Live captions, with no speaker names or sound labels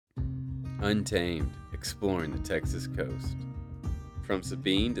Untamed, exploring the Texas coast. From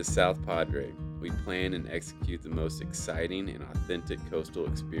Sabine to South Padre, we plan and execute the most exciting and authentic coastal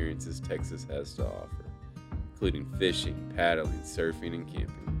experiences Texas has to offer, including fishing, paddling, surfing, and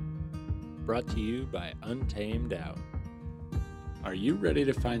camping. Brought to you by Untamed Out. Are you ready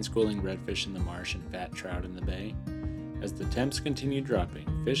to find schooling redfish in the marsh and fat trout in the bay? As the temps continue dropping,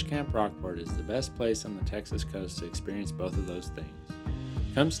 Fish Camp Rockport is the best place on the Texas coast to experience both of those things.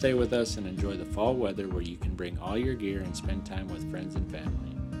 Come stay with us and enjoy the fall weather where you can bring all your gear and spend time with friends and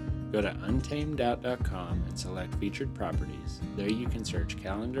family. Go to untamedout.com and select featured properties. There you can search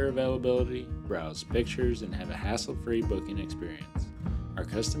calendar availability, browse pictures, and have a hassle-free booking experience. Our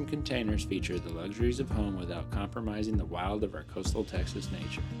custom containers feature the luxuries of home without compromising the wild of our coastal Texas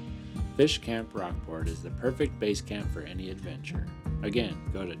nature. Fish Camp Rockport is the perfect base camp for any adventure. Again,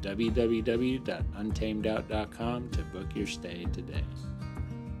 go to www.untamedout.com to book your stay today.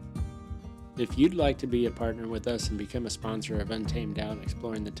 If you'd like to be a partner with us and become a sponsor of Untamed Out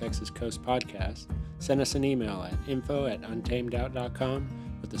Exploring the Texas Coast podcast, send us an email at info@untamedout.com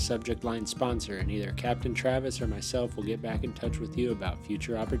with the subject line sponsor, and either Captain Travis or myself will get back in touch with you about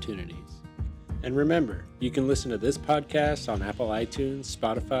future opportunities. And remember, you can listen to this podcast on Apple iTunes,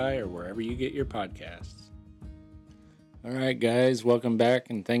 Spotify, or wherever you get your podcasts. All right, guys, welcome back,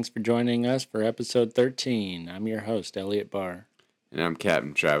 and thanks for joining us for episode 13. I'm your host, Elliott Barr. And I'm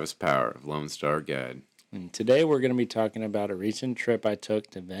Captain Travis Power of Lone Star Guide. And today we're going to be talking about a recent trip I took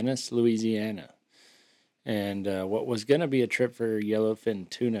to Venice, Louisiana. And what was going to be a trip for yellowfin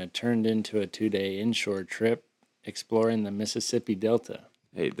tuna turned into a 2-day inshore trip exploring the Mississippi Delta.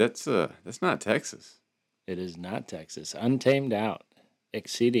 Hey, that's not Texas. It is not Texas. Untamed Out,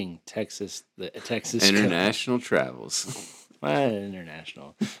 exceeding the Texas International travels. Well,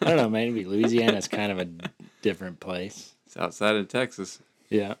 international. I don't know, maybe Louisiana's kind of a different place. It's outside of Texas.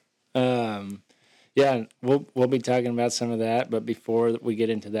 Yeah. We'll be talking about some of that, but before we get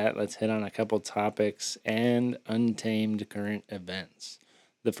into that, let's hit on a couple topics and untamed current events.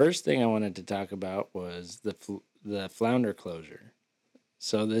 The first thing I wanted to talk about was the flounder closure.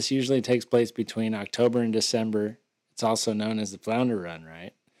 So this usually takes place between October and December. It's also known as the flounder run,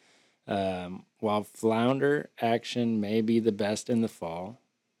 right? While flounder action may be the best in the fall,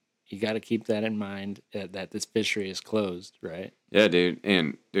 you got to keep that in mind that this fishery is closed, right? Yeah, dude.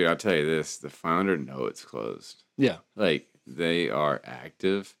 And, dude, I'll tell you this. The flounder know it's closed. Yeah. Like, they are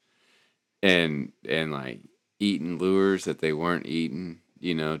active and like, eating lures that they weren't eating,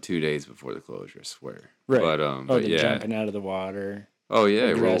 2 days before the closure, I swear. Right. But they're yeah. jumping out of the water. Oh, yeah.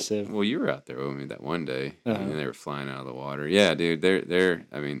 Aggressive. Well, you were out there with me that one day. Uh-huh. And they were flying out of the water. Yeah, dude. They're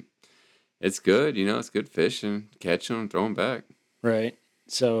I mean, it's good. It's good fishing. Catch them, throw them back. Right.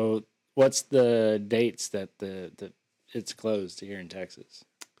 So, what's the dates that it's closed here in Texas?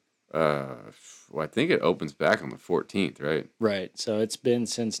 Well, I think it opens back on the 14th, right? Right. So it's been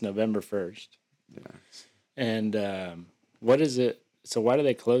since November 1st. Yeah. And what is it? So why do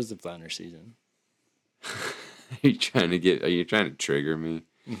they close the flounder season? Are you trying to trigger me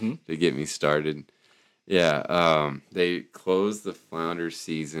to get me started? Yeah. They close the flounder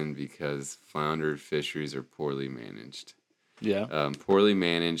season because flounder fisheries are poorly managed. Yeah. Poorly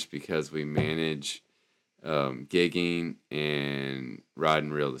managed because we manage gigging and rod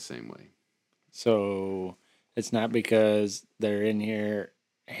and reel the same way. So it's not because they're in here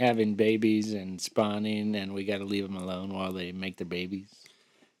having babies and spawning and we got to leave them alone while they make their babies?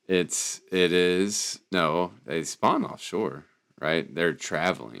 No, they spawn offshore, right? They're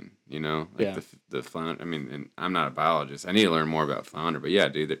traveling, Yeah. the flounder. I mean, and I'm not a biologist. I need to learn more about flounder, but yeah,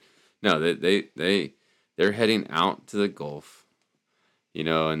 dude, they're heading out to the Gulf, and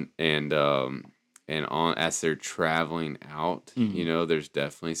on as they're traveling out, there's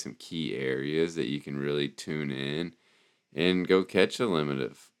definitely some key areas that you can really tune in and go catch a limit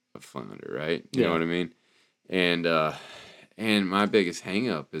of flounder, right? You know what I mean? And my biggest hang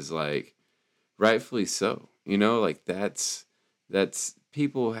up is like, rightfully so, like that's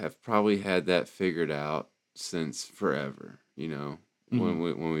people have probably had that figured out since forever, when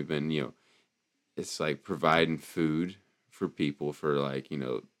we've been, it's like providing food for people for like,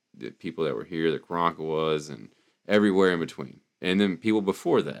 the people that were here, the Karankawas, and everywhere in between. And then people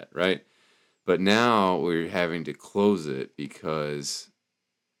before that, right? But now we're having to close it because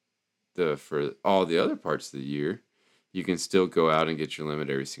for all the other parts of the year, you can still go out and get your limit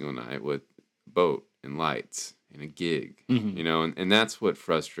every single night with a boat and lights and a gig, and that's what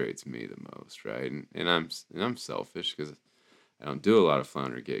frustrates me the most, right? And I'm selfish because I don't do a lot of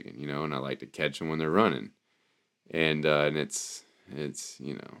flounder gigging, and I like to catch them when they're running, and it's it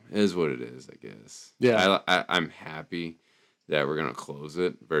is what it is, I guess. Yeah. I'm happy that we're gonna close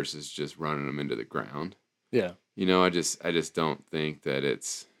it versus just running them into the ground. Yeah. I just don't think that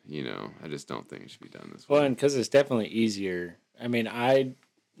it's, I just don't think it should be done this Well, way. and because it's definitely easier. I mean, I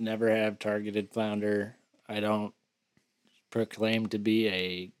never have targeted flounder. I don't proclaim to be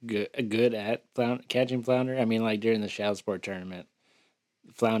a good at catching flounder. I mean, like during the Shad Sport tournament,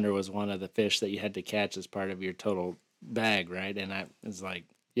 flounder was one of the fish that you had to catch as part of your total bag, right? And I was like,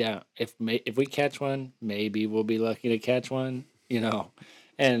 yeah, if we catch one, maybe we'll be lucky to catch one,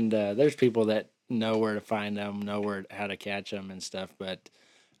 And there's people that know where to find them, know how to catch them and stuff. But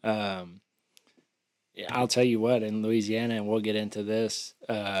um, yeah, I'll tell you what, in Louisiana, and we'll get into this.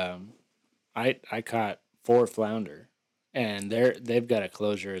 I caught 4 flounder, and they've got a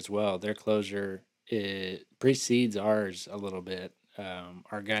closure as well. Their closure precedes ours a little bit.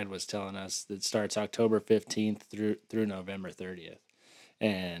 Our guide was telling us that it starts October 15th through November 30th,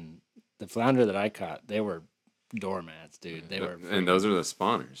 and the flounder that I caught, they were doormats, dude. They were, and those are the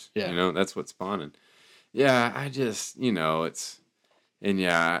spawners. Yeah. That's what's spawning. Yeah, I just, and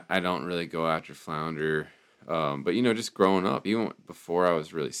yeah, I don't really go after flounder. But just growing up, even before I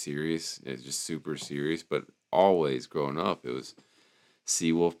was really serious, it's just super serious. But always growing up, it was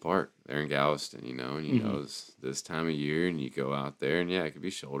Seawolf Park there in Galveston. And this time of year, and you go out there, and yeah, it could be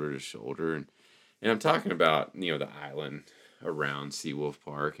shoulder to shoulder, and I'm talking about the island around Seawolf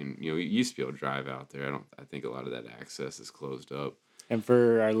Park, and you used to be able to drive out there. I think a lot of that access is closed up. And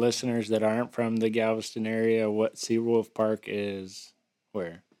for our listeners that aren't from the Galveston area, what Seawolf Park is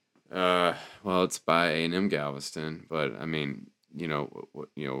where? Well, it's by A&M Galveston, but I mean,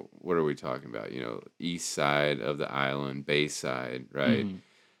 what are we talking about? East side of the island, bay side, right?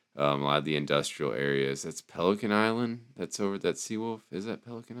 Mm-hmm. A lot of the industrial areas. That's Pelican Island. That's over. That's Seawolf. Is that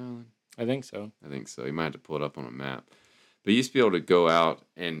Pelican Island? I think so. I think so. You might have to pull it up on a map. But you used to be able to go out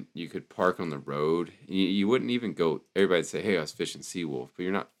and you could park on the road. You wouldn't even go. Everybody'd say, "Hey, I was fishing Seawolf," but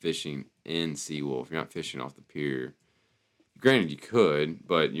you're not fishing in Seawolf. You're not fishing off the pier. Granted, you could,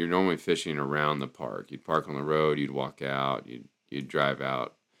 but you're normally fishing around the park. You'd park on the road. You'd walk out. You'd drive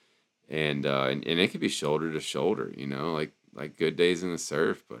out, and it could be shoulder to shoulder. Like good days in the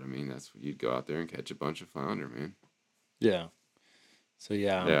surf. But I mean, that's you'd go out there and catch a bunch of flounder, man. Yeah. So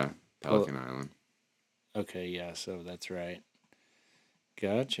Yeah, Pelican Island. Okay, yeah, so that's right.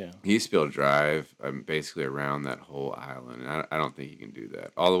 Gotcha. You used to be able to drive basically around that whole island. And I don't think you can do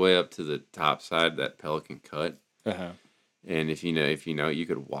that. All the way up to the top side, that Pelican Cut. Uh-huh. And if you know, you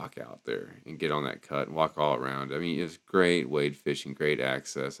could walk out there and get on that cut and walk all around. I mean, it's great wade fishing, great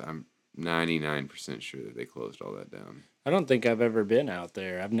access. I'm 99% sure that they closed all that down. I don't think I've ever been out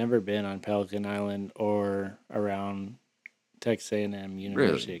there. I've never been on Pelican Island or around Texas A&M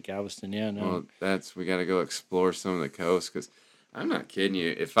University at Galveston. Yeah, no. Well, we got to go explore some of the coast because I'm not kidding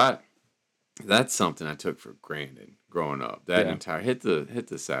you. That's something I took for granted growing up. That entire hit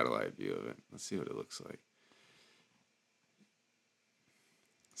the satellite view of it. Let's see what it looks like.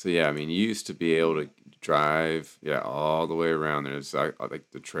 So yeah, I mean, you used to be able to drive, all the way around there. It's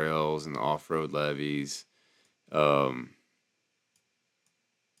like the trails and the off-road levees. So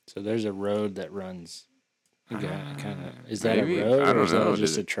there's a road that runs. Kind of. Is that maybe? a road? I don't or is know. that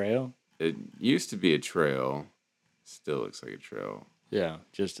just a trail? It used to be a trail. Still looks like a trail. Yeah,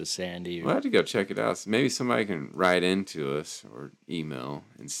 just a sandy. We'll have to go check it out. So maybe somebody can write into us or email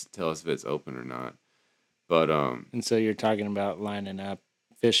and tell us if it's open or not. But And so you're talking about lining up,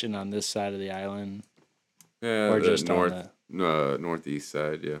 fishing on this side of the island. Yeah, or just northeast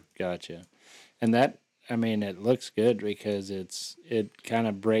side. Yeah. Gotcha. And that, I mean, it looks good because it kind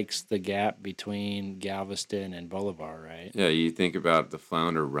of breaks the gap between Galveston and Bolivar, right? Yeah, you think about the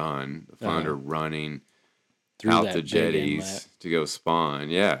flounder running Through out that the big jetties inlet. to go spawn.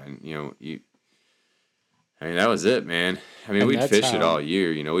 Yeah, and I mean, that was it, man. I mean, And we'd that's fish it how- all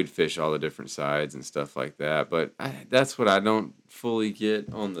year. We'd fish all the different sides and stuff like that. But that's what I don't fully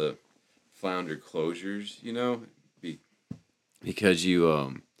get on the flounder closures, because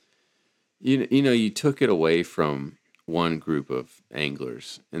you took it away from one group of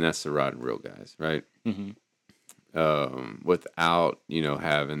anglers, and that's the rod and reel guys, right? Mhm. Without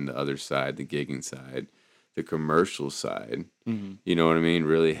having the other side, the gigging side, the commercial side. Mhm. You know what I mean?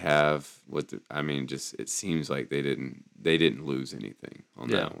 Really have just it seems like they didn't lose anything on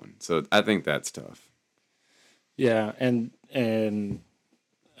that one. So I think that's tough. Yeah, and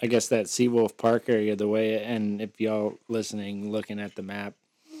I guess that Seawolf Park area, the way, and if y'all listening, looking at the map,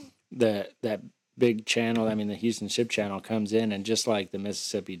 that big channel, I mean, the Houston Ship Channel comes in, and just like the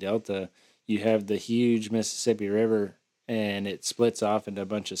Mississippi Delta, you have the huge Mississippi River, and it splits off into a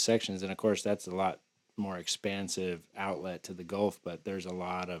bunch of sections, and of course, that's a lot more expansive outlet to the Gulf, but there's a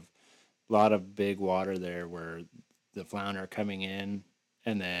lot of big water there where the flounder coming in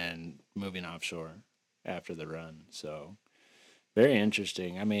and then moving offshore after the run. So very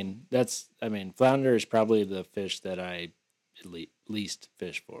interesting. Flounder is probably the fish that I least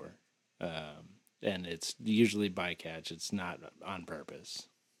fish for. And it's usually bycatch. It's not on purpose.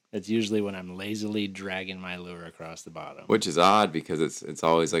 It's usually when I'm lazily dragging my lure across the bottom. Which is odd because it's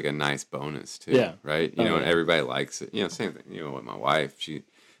always like a nice bonus too, Yeah. right? You know, and everybody likes it. You know, same thing. You know, with my wife, she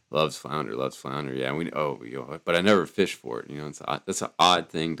loves flounder. Yeah, but I never fish for it. You know, that's an odd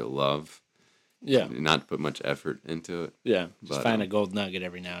thing to love. Yeah. Not to put much effort into it. Yeah. Just find a gold nugget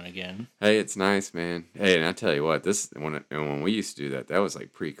every now and again. Hey, it's nice, man. Hey, and I tell you what, when we used to do that, that was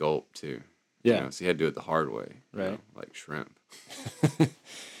like pre-gulp too. Yeah. You know, so you had to do it the hard way. Right. You know, like shrimp.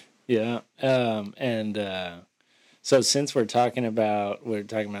 Yeah. So since we're talking about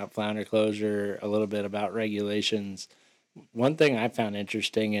flounder closure, a little bit about regulations. One thing I found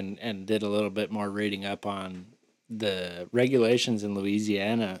interesting and did a little bit more reading up on, the regulations in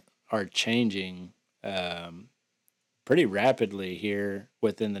Louisiana are changing pretty rapidly here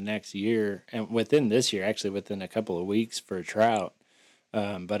within the next year, and within this year, actually within a couple of weeks for trout.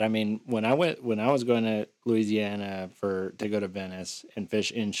 But I mean, when I was going to Louisiana to go to Venice and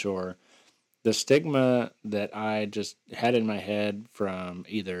fish inshore, the stigma that I just had in my head from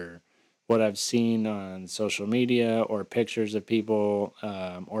either what I've seen on social media or pictures of people,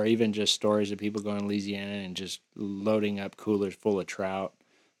 or even just stories of people going to Louisiana and just loading up coolers full of trout.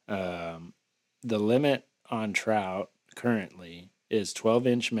 The limit on trout currently is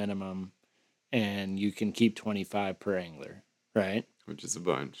 12-inch minimum, and you can keep 25 per angler, right? Which is a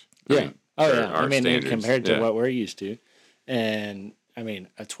bunch. Yeah. I mean, standards. compared to what we're used to. And I mean,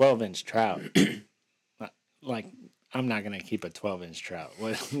 a 12-inch trout, like, I'm not going to keep a 12-inch trout.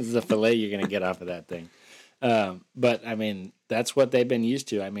 What is the fillet you're going to get off of that thing? But I mean, that's what they've been used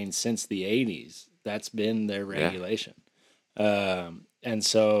to. I mean, since the 80s, that's been their regulation. And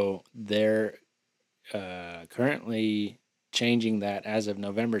so they're currently changing that as of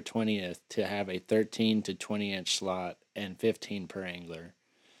November 20th to have a 13 to 20-inch slot and 15 per angler.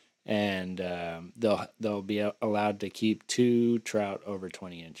 And they'll be allowed to keep 2 trout over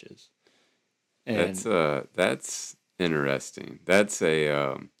 20 inches. And that's interesting. That's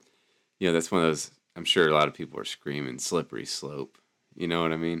that's one of those. I'm sure a lot of people are screaming slippery slope. You know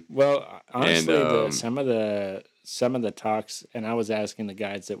what I mean? Well, honestly, some of the talks, and I was asking the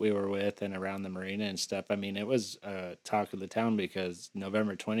guides that we were with and around the marina and stuff. I mean, it was talk of the town because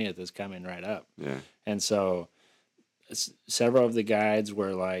November 20th is coming right up. Yeah, and so several of the guides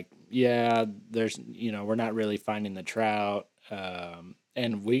were like, "Yeah, we're not really finding the trout."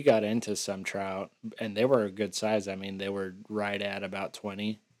 And we got into some trout, and they were a good size. I mean, they were right at about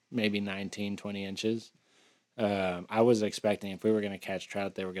 20, maybe 19, 20 inches. I was expecting if we were going to catch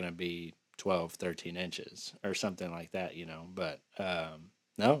trout, they were going to be 12, 13 inches or something like that, But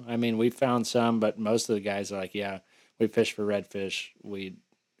no, I mean, we found some, but most of the guys are like, yeah, we fish for redfish. We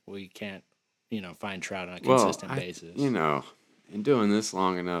can't, find trout on a consistent basis. In doing this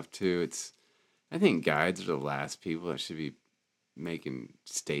long enough too, I think guides are the last people that should be making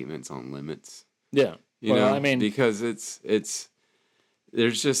statements on limits. Yeah. I mean, because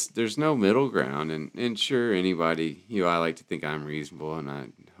there's no middle ground, and sure, anybody, I like to think I'm reasonable, and I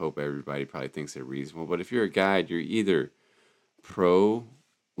hope everybody probably thinks they're reasonable, but if you're a guide, you're either pro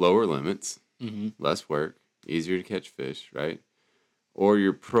lower limits, less work, easier to catch fish, right? Or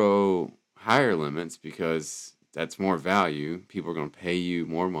you're pro higher limits because that's more value. People are going to pay you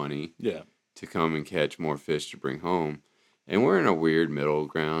more money to come and catch more fish to bring home. And we're in a weird middle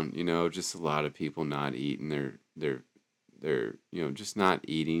ground, just a lot of people not eating their just not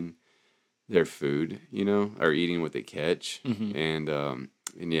eating their food, or eating what they catch. And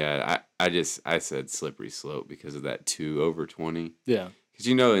yeah, I said slippery slope because of that 2 over 20. Yeah. Because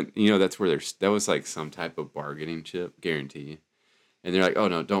that's where that was like some type of bargaining chip, guarantee you. And they're like, oh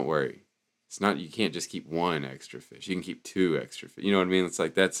no, don't worry. It's not, you can't just keep 1 extra fish. You can keep 2 extra fish. You know what I mean? It's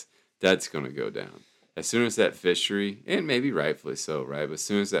like that's going to go down. As soon as that fishery, and maybe rightfully so, right? But as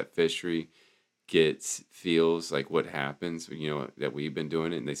soon as that fishery feels like what happens, that we've been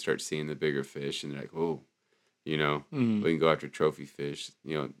doing it, and they start seeing the bigger fish, and they're like, oh, we can go after trophy fish,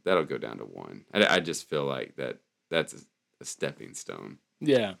 that'll go down to 1. I just feel like that's a stepping stone.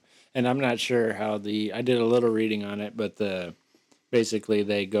 Yeah. And I'm not sure how I did a little reading on it, but basically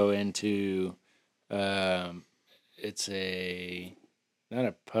they go into, it's not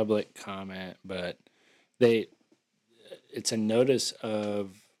a public comment, but it's a notice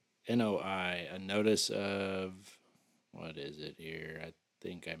of NOI, a notice of, what is it here? I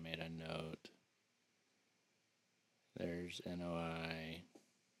think I made a note. There's NOI.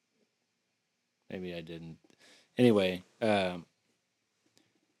 Maybe I didn't. Anyway, I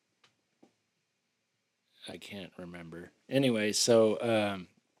can't remember. Anyway, so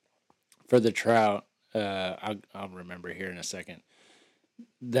for the trout, I'll remember here in a second.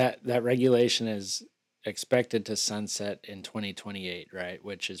 That regulation is expected to sunset in 2028, right?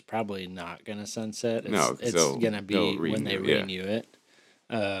 Which is probably not going to sunset. No, because It's going to they'll be when they renew. Yeah. renew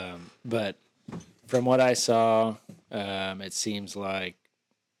it. But from what I saw, it seems like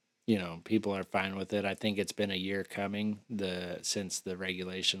people are fine with it. I think it's been a year coming since the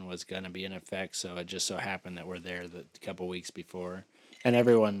regulation was going to be in effect. So it just so happened that we're there the couple weeks before, and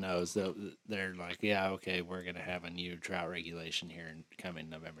everyone knows that they're like, yeah, okay, we're going to have a new trout regulation here coming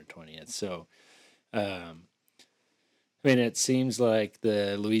November 20th. So, I mean, it seems like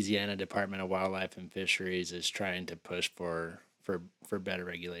the Louisiana Department of Wildlife and Fisheries is trying to push for better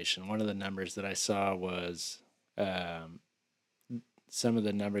regulation. One of the numbers that I saw was um, some of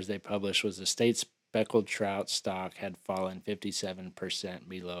the numbers they published was the state speckled trout stock had fallen 57%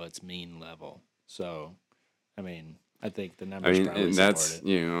 below its mean level. So, I mean, I think the I numbers mean, probably and support that's it.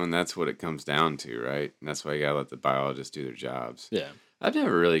 and that's what it comes down to, right? And that's why you gotta let the biologists do their jobs. Yeah. I've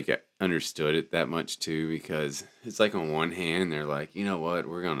never really understood it that much too, because it's like on one hand they're like, you know what,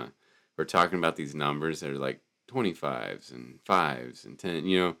 we're talking about these numbers that are like 25s and 5s and 10,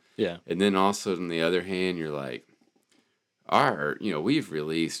 Yeah. and then also on the other hand you're like, we've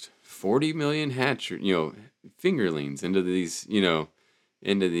released 40 million fingerlings into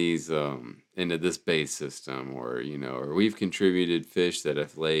this base system, or we've contributed fish that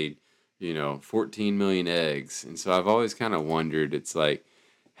have laid 14 million eggs. And so I've always kind of wondered, it's like,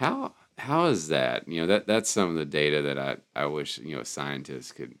 how is that? That's some of the data that I wish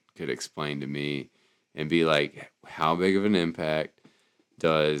scientists could explain to me, and be like, how big of an impact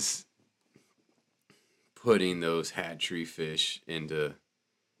does putting those hatchery fish into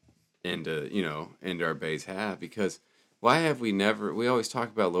our bays have? Because why have we always talk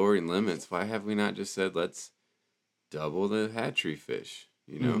about lowering limits, why have we not just said, let's double the hatchery fish?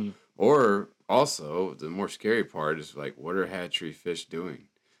 Mm-hmm. Or also, the more scary part is like, what are hatchery fish doing?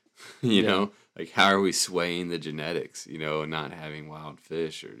 Yeah. Like, how are we swaying the genetics, and not having wild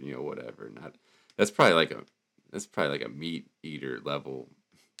fish, or whatever. Not that's probably like a meat eater level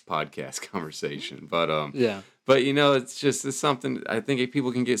podcast conversation. Yeah. But it's something, I think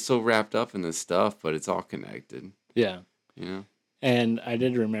people can get so wrapped up in this stuff, but it's all connected. Yeah. You know. And I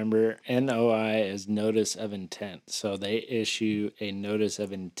did remember NOI is notice of intent. So they issue a notice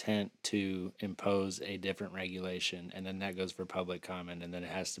of intent to impose a different regulation, and then that goes for public comment, and then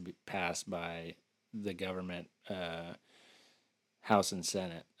it has to be passed by the government, House and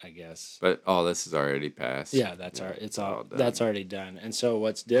Senate, I guess. But all this is already passed. Yeah, It's all done. that's already done. And so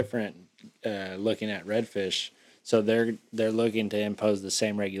what's different, looking at redfish? So they're looking to impose the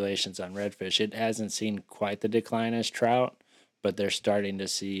same regulations on redfish. It hasn't seen quite the decline as trout, but they're starting to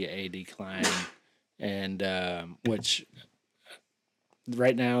see a decline, and which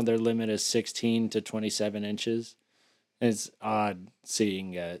right now their limit is 16 to 27 inches. And it's odd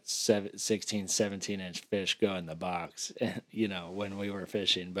seeing a 16, 17-inch fish go in the box, when we were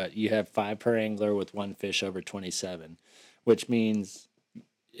fishing. But you have 5 per angler with one fish over 27, which means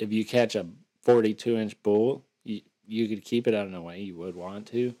if you catch a 42-inch bull, you could keep it. I don't know why you would want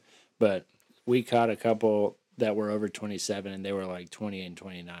to, but we caught a couple that were over 27, and they were like 28 and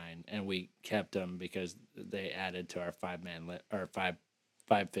 29, and we kept them because they added to our 5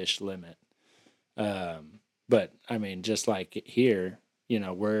 fish limit. But I mean, just like here,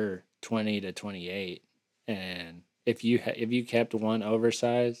 we're 20 to 28, and if you kept one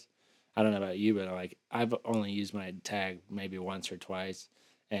oversized, I don't know about you, but like I've only used my tag maybe once or twice,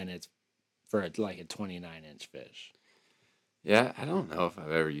 and it's for like a 29-inch fish. Yeah, I don't know if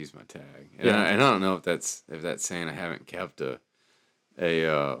I've ever used my tag, and Yeah. I don't know if that's saying I haven't kept a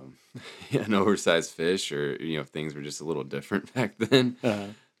an oversized fish, or if things were just a little different back then. Uh-huh.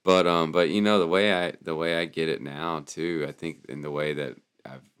 But the way I get it now too, I think in the way that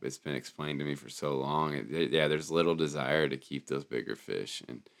it's been explained to me for so long, there's little desire to keep those bigger fish,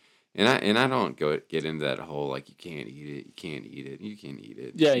 and I don't get into that whole, like, you can't eat it, you can eat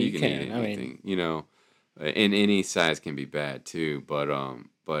it. Yeah, You you can eat can. anything, and any size can be bad too. But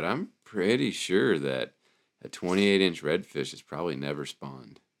I'm pretty sure that a 28-inch redfish has probably never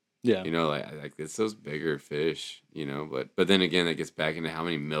spawned. Yeah. Like it's those bigger fish, but then again, that gets back into how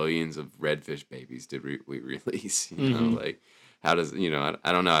many millions of redfish babies did we release, Mhm. like, how does,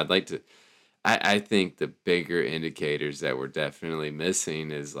 I don't know. I think the bigger indicators that we're definitely missing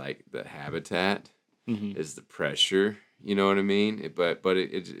is like the habitat, Mhm. is the pressure, you know what I mean? It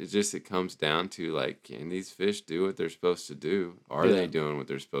comes down to, like, can these fish do what they're supposed to do? Are Yeah. they doing what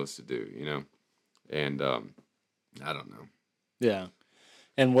they're supposed to do, And I don't know. Yeah.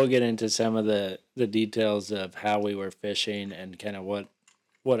 And we'll get into some of the details of how we were fishing and kind of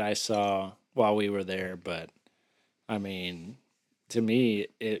what I saw while we were there. But I mean, to me,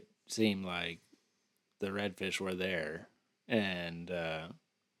 it seemed like the redfish were there, and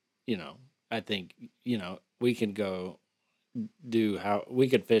you know, I think we can go do how we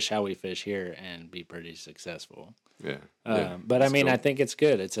could fish how we fish here and be pretty successful. Yeah, yeah, But I that's mean, I cool. think it's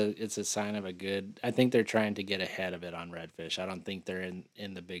good. It's a sign of a good. I think they're trying to get ahead of it on redfish. I don't think they're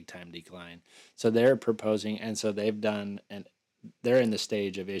in the big time decline. So they're proposing, and so they've done, and they're in the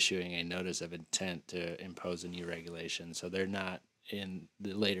stage of issuing a notice of intent to impose a new regulation. So they're not in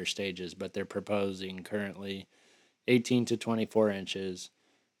the later stages, but they're proposing currently 18 to 24 inches,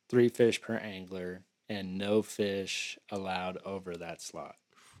 3 fish per angler, and no fish allowed over that slot.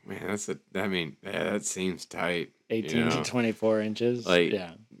 Man, I mean, yeah, that seems tight. 18 to 24 inches. Like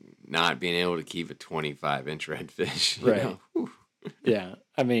Yeah. not being able to keep a 25-inch redfish. Right. Yeah.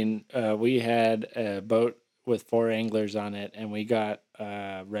 I mean, we had a boat with 4 anglers on it, and we got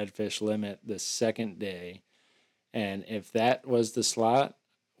redfish limit the second day. And if that was the slot,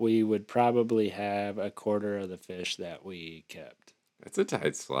 we would probably have a quarter of the fish that we kept. That's a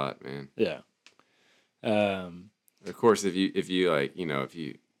tight slot, man. Yeah. Of course, if you like, if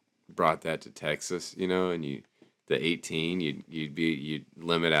you brought that to Texas, and the 18, you'd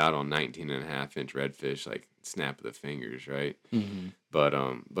limit out on 19.5-inch redfish, like snap of the fingers, right? Mm-hmm. But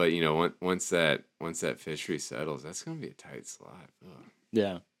once that fishery settles, that's gonna be a tight slot. Ugh.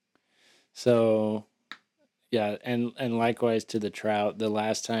 Yeah. So yeah, and likewise to the trout. The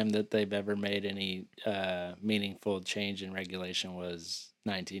last time that they've ever made any meaningful change in regulation was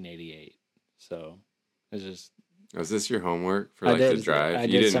 1988. So it's just Was this your homework for I like the did drive? I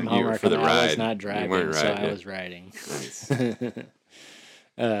You did some didn't. You were homework for and the I was ride. not You driving, weren't so riding I it. was riding. Nice.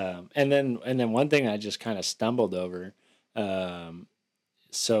 And then one thing I just kind of stumbled over.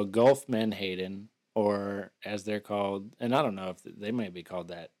 So Gulf Menhaden, or as they're called, and I don't know if they might be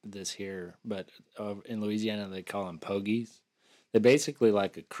called this here, but in Louisiana they call them pogies. They're basically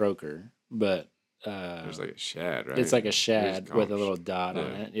like a croaker, but There's like a shad, right? it's like a We just shad call with them a little dot on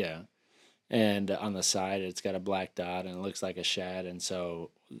yeah. it. Yeah. And on the side, it's got a black dot and it looks like a shad. And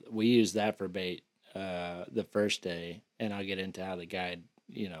so we used that for bait the first day. And I'll get into how the guide,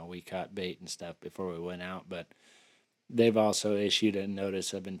 we caught bait and stuff before we went out. But they've also issued a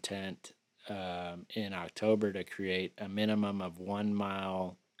notice of intent in October to create a minimum of 1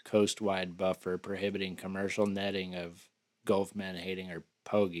 mile coast-wide buffer prohibiting commercial netting of Gulf menhaden or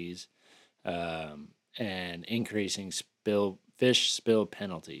pogies and increasing fish spill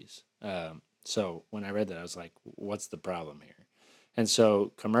penalties. So when I read that, I was like, what's the problem here? And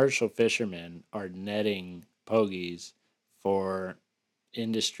so commercial fishermen are netting pogies for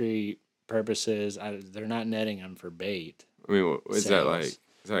industry purposes. They're not netting them for bait. I mean, what, is that like? Sales.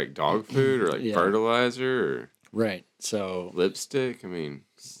 Is that like dog food or like Yeah. fertilizer or Right. So lipstick? I mean,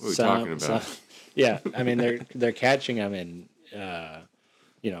 what are we talking about? yeah. I mean, they're catching them in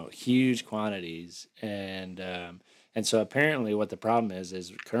huge quantities, and so apparently what the problem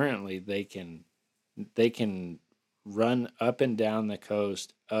is currently they can run up and down the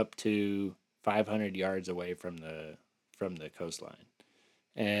coast up to 500 yards away from the coastline.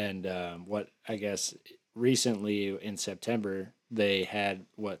 And what I guess recently in September they had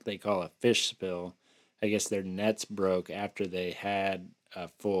what they call a fish spill. I guess their nets broke after they had a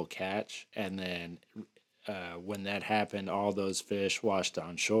full catch, and then when that happened, all those fish washed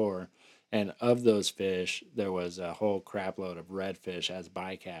on shore. And of those fish, there was a whole crapload of redfish as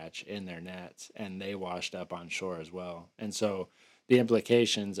bycatch in their nets, and they washed up on shore as well. And so the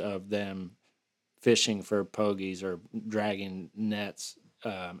implications of them fishing for pogies or dragging nets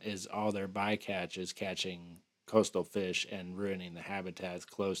is all their bycatch is catching coastal fish and ruining the habitats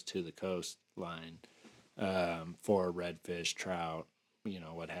close to the coastline for redfish, trout,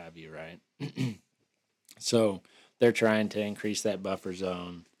 what have you, right? So they're trying to increase that buffer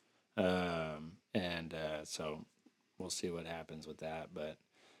zone, and so we'll see what happens with that. But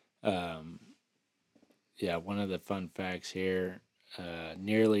yeah, one of the fun facts here: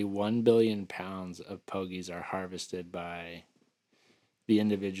 nearly 1 billion pounds of pogies are harvested by the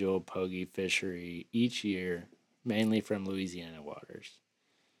individual pogie fishery each year, mainly from Louisiana waters.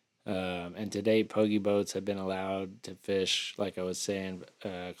 And to date, pogie boats have been allowed to fish, like I was saying,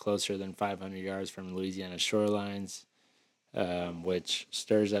 closer than 500 yards from Louisiana shorelines, which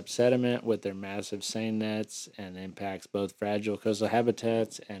stirs up sediment with their massive seine nets and impacts both fragile coastal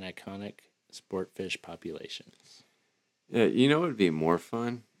habitats and iconic sport fish populations. Yeah, what would be more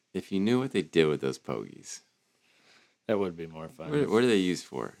fun if you knew what they did with those pogies. That would be more fun. What are they used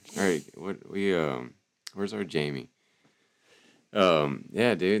for? All right, what we Where's our Jamie?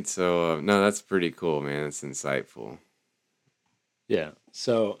 Yeah, dude. So no, that's pretty cool, man. That's insightful. Yeah.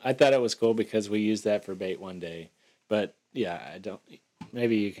 So I thought it was cool because we used that for bait one day. But yeah, I don't.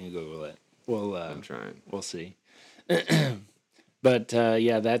 Maybe you can Google it. I'm trying. We'll see. But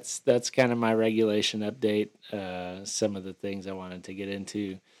yeah, that's kind of my regulation update. Some of the things I wanted to get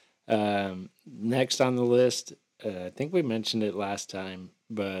into. Next on the list, I think we mentioned it last time,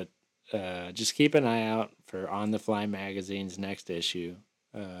 but just keep an eye out for On the Fly magazine's next issue.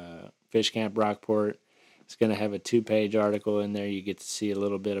 Fish Camp Rockport. It's going to have a 2-page article in there. You get to see a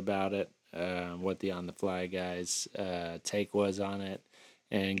little bit about it, what the On the Fly guys' take was on it,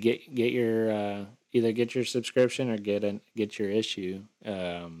 and get your either get your subscription or get your issue.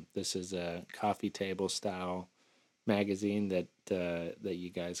 This is a coffee table style magazine that you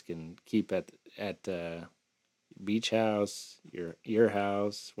guys can keep at beach house, your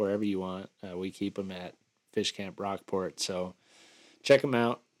house, wherever you want. We keep them at Fish Camp Rockport, so check them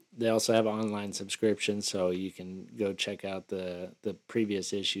out. They also have online subscriptions, so you can go check out the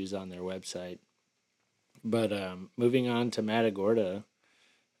previous issues on their website. But moving on to Matagorda,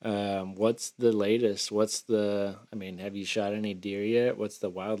 what's the latest? Have you shot any deer yet? What's the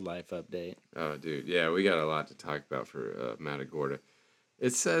wildlife update? Oh, dude. Yeah, we got a lot to talk about for Matagorda.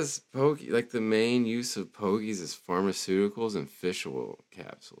 It says like the main use of pogies is pharmaceuticals and fish oil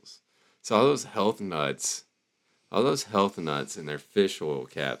capsules. So all those health nuts in their fish oil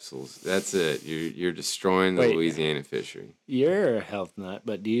capsules. That's it. You're destroying the Louisiana fishery. You're a health nut,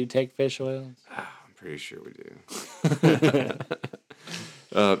 but do you take fish oils? I'm pretty sure we do.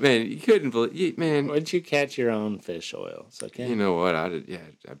 Man, you couldn't believe, man. Wouldn't you catch your own fish oils? Okay. You know what?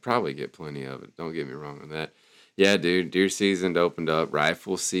 I'd probably get plenty of it. Don't get me wrong on that. Yeah, dude, deer season opened up,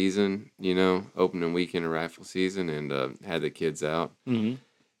 rifle season, opening weekend of rifle season, and had the kids out, Mm-hmm.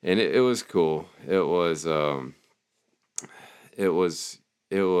 and it was cool. It was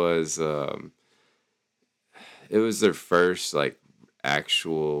their first like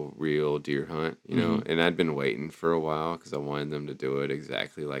actual real deer hunt, and I'd been waiting for a while because I wanted them to do it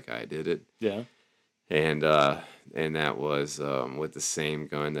exactly like I did it. Yeah. And that was with the same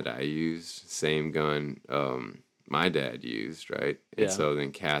gun that I used, same gun my dad used, right? Yeah. And so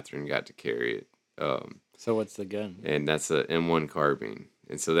then Catherine got to carry it. So what's the gun? And that's a M1 carbine.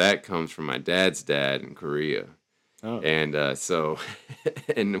 And so that comes from my dad's dad in Korea. Oh. And so,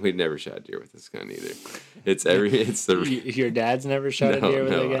 and we'd never shot deer with this gun either. Your dad's never shot a deer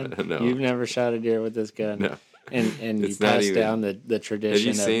with a gun? No. You've never shot a deer with this gun? No. And you passed down the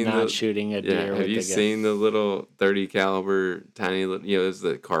tradition of not shooting a deer with a gun. Have you seen the little 30 caliber tiny little, it's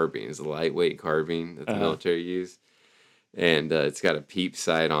the carbine. It's a lightweight carbine that the military used. And it's got a peep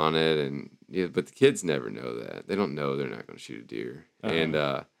sight on it. And but the kids never know that. They don't know they're not going to shoot a deer.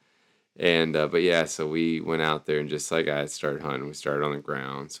 But yeah, so we went out there and just like I started hunting, we started on the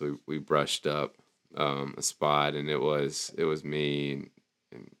ground. So we brushed up a spot, and it was me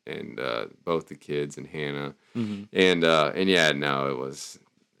and both the kids and Hannah. Mm-hmm. And yeah, no, it was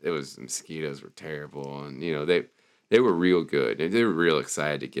the mosquitoes were terrible, and they were real good. They were real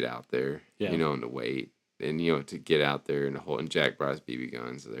excited to get out there, and to wait, and to get out there and Jack brought us BB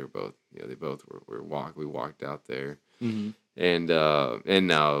guns, so they were both, we walked out there. Mm-hmm. And no,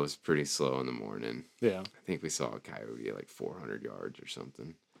 it was pretty slow in the morning. Yeah. I think we saw a coyote at like 400 yards or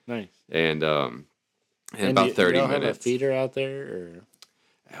something. Nice. And about 30 you don't minutes. Have a feeder out there, or?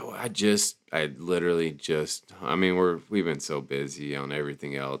 We've been so busy on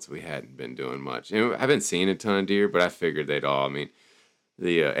everything else, we hadn't been doing much. I've been seeing a ton of deer, but I figured they'd all.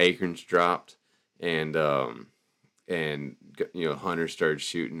 The acorns dropped, and hunters started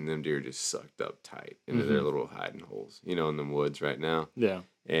shooting, them deer just sucked up tight into their little hiding holes, in the woods right now. Yeah.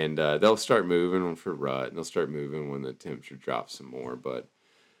 And they'll start moving for rut, and they'll start moving when the temperature drops some more. But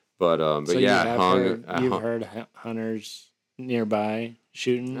so yeah, you've heard hunters nearby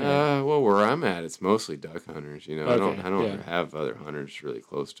shooting? Well, where I'm at, it's mostly duck hunters. Okay. I don't have other hunters really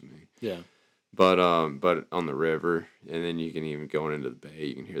close to me. Yeah. But on the river, and then you can even going into the bay,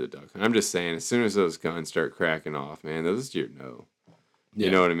 you can hear the duck. I'm just saying, as soon as those guns start cracking off, man, those deer know. Yeah.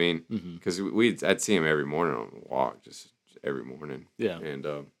 You know what I mean? Because I'd see them every morning on the walk, just every morning. Yeah. And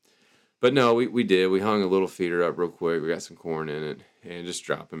but no, we did. We hung a little feeder up real quick. We got some corn in it, and just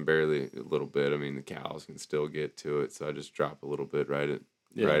dropping barely a little bit. The cows can still get to it, so I just drop a little bit right at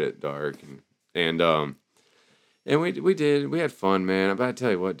dark, and we did. We had fun, man. But I tell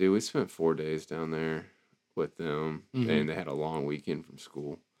you what, dude, we spent 4 days down there with them, and they had a long weekend from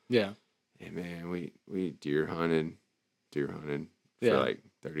school. Yeah. And man, we deer hunted for like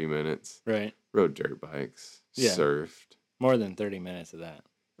 30 minutes. Right. Rode dirt bikes. Yeah. Surfed. More than 30 minutes of that.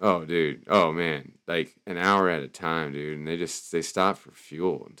 Oh, dude. Oh, man. Like an hour at a time, dude. And they stop for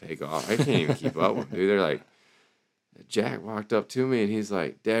fuel and take off. I can't even keep up with them, dude. They're like, Jack walked up to me and he's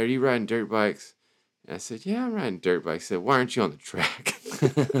like, Dad, are you riding dirt bikes? And I said, yeah, I'm riding dirt bikes. He said, why aren't you on the track?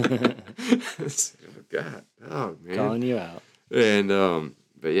 I said, oh, God. Oh, man. Calling you out. And,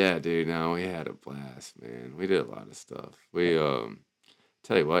 but yeah, dude, no, we had a blast, man. We did a lot of stuff. We,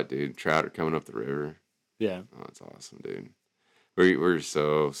 tell you what, dude, trout are coming up the river. Yeah. Oh, it's awesome, dude. We're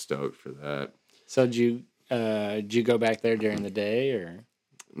so stoked for that. So did you go back there during the day or?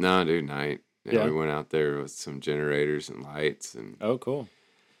 No, dude, night. Yeah. We went out there with some generators and lights and Oh, cool.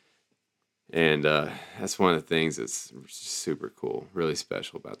 And that's one of the things that's super cool, really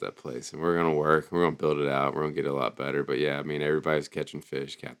special about that place. And we're going to work. We're going to build it out. We're going to get it a lot better. But, yeah, I mean, everybody's catching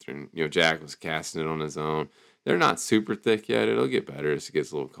fish. Catherine, Jack was casting it on his own. They're not super thick yet. It'll get better as it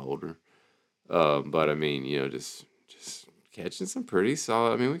gets a little colder. But, I mean, just catching some pretty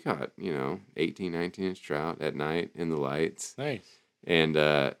solid. I mean, we caught, 18, 19-inch trout at night in the lights. Nice. And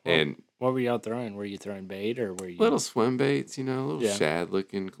what were y'all throwing? Were you throwing bait or were you little swim baits? Little shad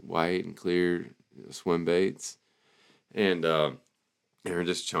looking, white and clear swim baits, and we're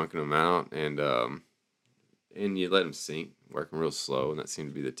just chunking them out, and you let them sink, working real slow, and that seemed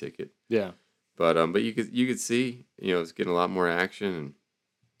to be the ticket. Yeah. But you could see, it's getting a lot more action, and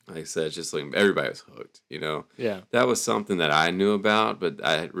like I said, it's just like everybody was hooked. Yeah. That was something that I knew about, but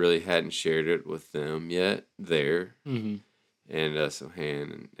I really hadn't shared it with them yet. There. Mm-hmm. And so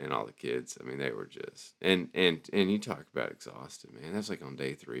Han and all the kids, I mean, they were just and you talk about exhausted, man. That's like on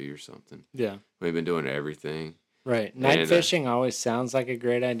day 3 or something. Yeah, we've been doing everything. Right, night fishing always sounds like a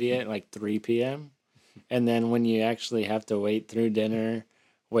great idea at like 3 p.m. And then when you actually have to wait through dinner,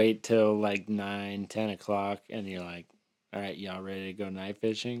 wait till like 9, 10 o'clock, and you're like, all right, y'all ready to go night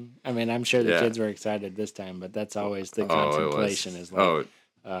fishing? I mean, I'm sure the kids were excited this time, but that's always the contemplation is like,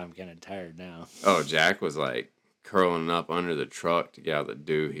 I'm kind of tired now. Oh, Jack was like curling up under the truck to get out of the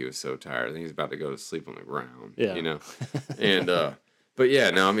dew. He was so tired. I think he's about to go to sleep on the ground. Yeah. And but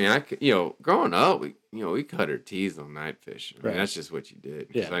yeah, no, I mean, growing up, we cut our teeth on night fishing. I mean, that's just what you did.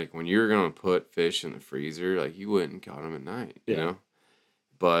 Yeah. Like when you were gonna put fish in the freezer, like you wouldn't caught them at night. You know.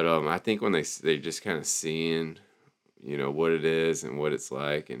 But I think when they just kind of seeing, what it is and what it's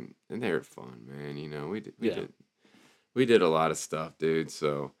like, and they were fun, man. We did a lot of stuff, dude.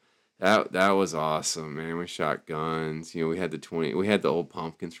 So. That was awesome, man. We shot guns. We had the old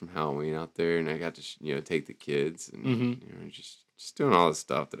pumpkins from Halloween out there, and I got to take the kids and just doing all the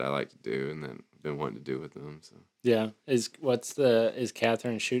stuff that I like to do and then been wanting to do with them. So yeah, is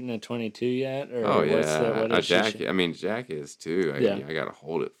Catherine shooting a 22 yet? Or oh yeah, what is Jack. I mean, Jack is too. I got to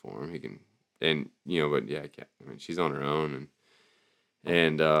hold it for him. He can, and but yeah, I mean, she's on her own,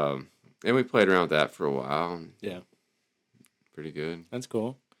 and we played around with that for a while. And pretty good. That's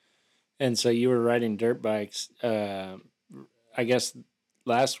cool. And so you were riding dirt bikes, I guess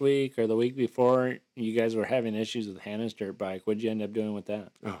last week or the week before, you guys were having issues with Hannah's dirt bike. What'd you end up doing with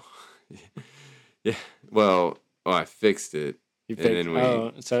that? Oh, yeah. Well, I fixed it. So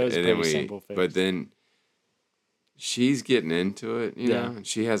it was pretty simple fix. But then she's getting into it, and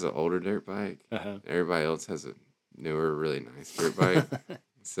she has an older dirt bike. Uh-huh. Everybody else has a newer, really nice dirt bike.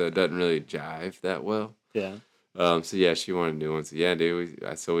 So it doesn't really jive that well. Yeah. So yeah, she wanted a new one. So yeah, dude.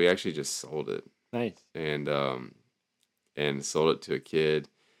 We actually just sold it. Nice. And sold it to a kid,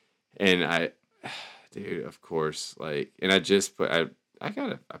 and dude, of course, and I just put I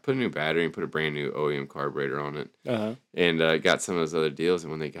put a new battery and put a brand new OEM carburetor on it. Uh-huh. And got some of those other deals,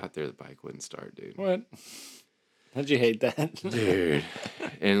 and when they got there, the bike wouldn't start, dude. What? How'd you hate that, dude?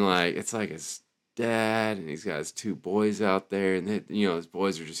 And it's like his dad, and he's got his 2 boys out there, and his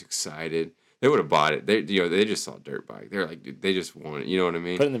boys are just excited. They would have bought it. They just saw a dirt bike. They're like, dude, they just want it. You know what I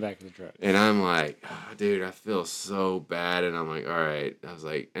mean? Put it in the back of the truck. And I'm like, oh, dude, I feel so bad. And I'm like, all right. I was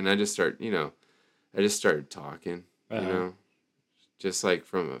like, and I just started talking, just like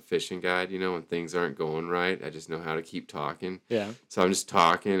from a fishing guide, when things aren't going right, I just know how to keep talking. Yeah. So I'm just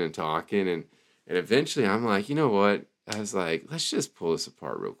talking, and eventually I'm like, you know what? I was like, let's just pull this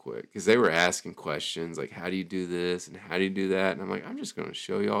apart real quick. Because they were asking questions like, how do you do this? And how do you do that? And I'm like, I'm just going to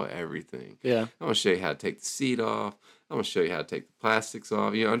show y'all everything. Yeah. I'm going to show you how to take the seat off. I'm going to show you how to take the plastics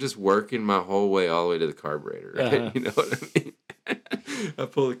off. I'm just working my whole way all the way to the carburetor. Right? Uh-huh. You know what I mean? I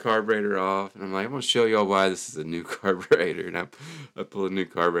pull the carburetor off, and I'm like, I'm going to show y'all why this is a new carburetor. And I pull the new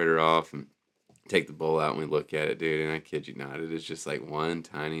carburetor off and take the bowl out, and we look at it, dude. And I kid you not, it is just like one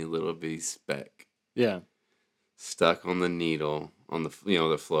tiny little bitty speck. Yeah. Stuck on the needle on the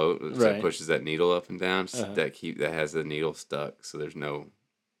the float that pushes that needle up and down. Uh-huh. That has the needle stuck, so there's no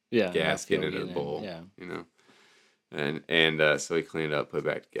gas getting into the bowl. Yeah, And so we cleaned it up, put it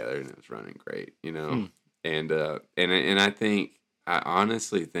back together, and it was running great, you know. Hmm. And I think I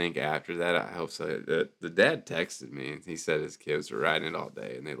honestly think after that, I hope so. The dad texted me and he said his kids were riding it all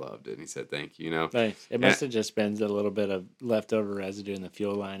day and they loved it. And he said thank you, you know. Nice. It And must have just been a little bit of leftover residue in the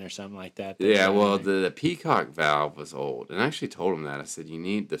fuel line or something like that that yeah, got in well, there. the peacock valve was old, and I actually told him that. I said, "You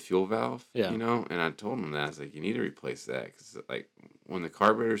need the fuel valve, Yeah. you know." And I told him that I was like, "You need to replace that because like when the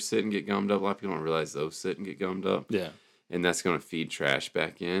carburetors sit and get gummed up, a lot of people don't realize those sit and get gummed up, Yeah. and that's going to feed trash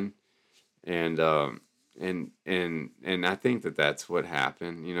back in." And and I think that that's what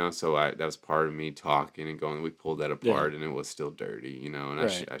happened, you know. So that was part of me talking and going. We pulled that Yeah. apart, and it was still dirty, you know. And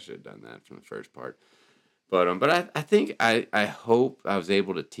Right. I should have done that from the first part. But I think I hope I was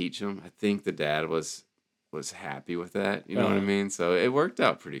able to teach him. I think the dad was happy with that. You know what I Uh-huh. mean? So it worked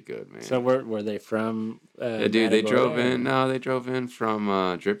out pretty good, So man. were they from Yeah, dude, they drove Matagorda? in. No, they drove in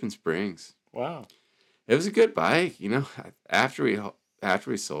from Dripping Springs. Wow. It was a good bike, you know. After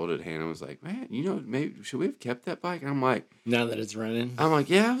we sold it, Hannah was like, "Man, you know, maybe should we have kept that bike?" And Now that it's running.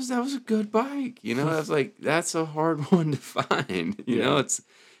 yeah, that was a good bike. You know, I was like, that's a hard one to find. You know, Yeah.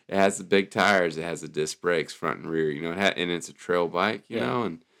 it has the big tires, it has the disc brakes front and rear. You know, and it's a trail bike. You Yeah. know,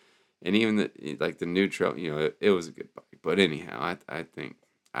 and even the new trail. You know, it was a good bike. But anyhow, I think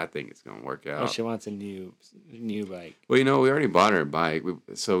it's gonna work Oh, out. she wants a new bike. Well, you know, we already bought her a bike.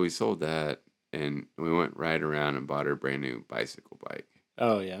 So we sold that, and we went right around and bought her a brand new bicycle bike.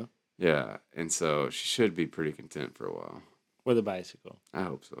 Oh yeah. Yeah, and so she should be pretty content for a while. With a bicycle. I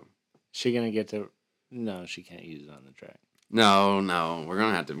hope so. She gonna get to no, she can't use it on the track. No, we're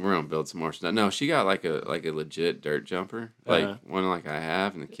gonna build some more stuff. No, she got like a legit dirt jumper, like Uh-huh. one like I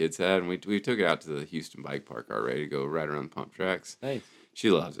have and the kids had, and we took it out to the Houston Bike Park already to go ride around the pump tracks. Nice. She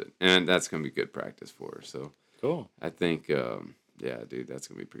loves it, and that's gonna be good practice for her. So Cool. I think, yeah, dude, that's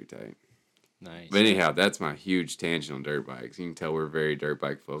gonna be pretty tight. Nice. But anyhow, that's my huge tangent on dirt bikes. You can tell we're very dirt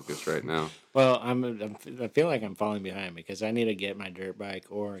bike focused right now. Well, I feel like I'm falling behind because I need to get my dirt bike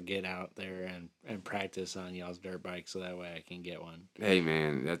or get out there and practice on y'all's dirt bike so that way I can get one. Hey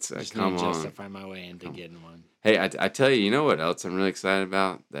man, that's Just come need to on. justify my way into getting one. Hey, I tell you, you know what else I'm really excited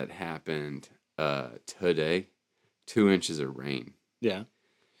about that happened today? 2 inches of rain. Yeah.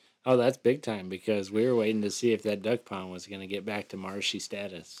 Oh, that's big time because we were waiting to see if that duck pond was going to get back to marshy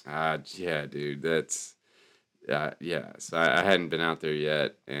status. Yeah, dude, that's yeah. So I hadn't been out there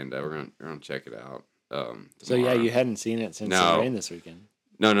yet, and we're gonna check it out. So yeah, Tomorrow. you hadn't seen it since No. the rain this weekend.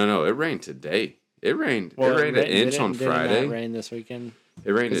 No. It rained today. It rained. Well, it rained an inch on did it Friday. not rain this weekend?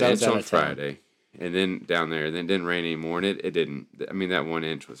 It rained 'Cause an I was inch out on of town. Friday, and then down there, and then it didn't rain anymore. And it didn't. I mean, that 1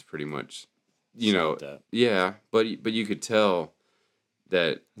 inch was pretty much, you know, Soaked up. yeah. But you could tell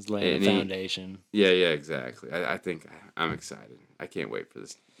that. It's laying the foundation. Yeah, exactly. I think I'm excited. I can't wait for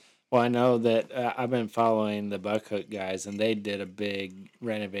this. Well, I know that I've been following the buck hook guys, and they did a big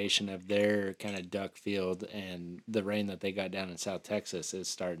renovation of their kind of duck field, and the rain that they got down in South Texas is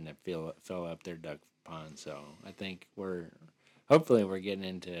starting to fill up their duck pond. So I think hopefully we're getting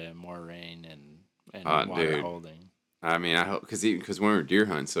into more rain and water Dude. holding. I mean, I hope because when we were deer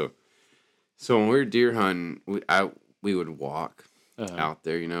hunting, so when we were deer hunting, we would walk out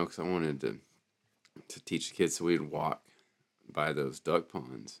there, you know, because I wanted to teach the kids, so we'd walk by those duck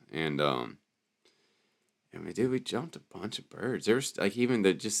ponds, and we jumped a bunch of birds. There was like even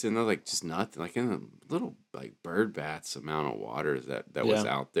just in the like just nothing, like in a little like bird baths amount of water that was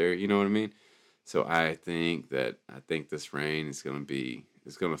Yeah. out there. You know what I mean? So I think this rain is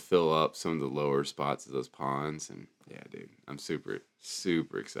gonna fill up some of the lower spots of those ponds, and yeah, dude, I'm super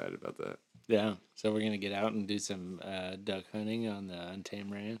excited about that. Yeah. So we're gonna get out and do some duck hunting on the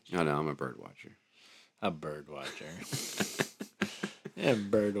Untamed Ranch. Oh no, I'm a bird watcher. A bird watcher. Yeah,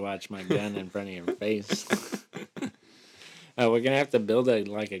 bird watch my gun in front of your face. We're gonna have to build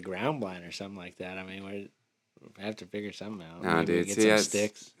a ground blind or something like that. I mean, we have to figure something out. Nah, Maybe we dude. get some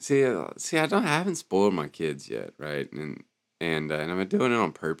sticks. See, I haven't spoiled my kids yet, right? And I'm doing it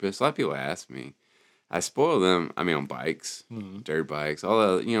on purpose. A lot of people ask me. I spoil them. I mean, on bikes, dirt bikes,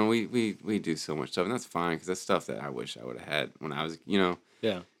 all the, you know, we do so much stuff, and that's fine because that's stuff that I wish I would have had when I was, you know.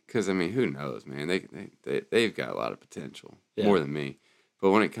 Yeah. Because I mean, who knows, man? They've got a lot of potential, Yeah. more than me.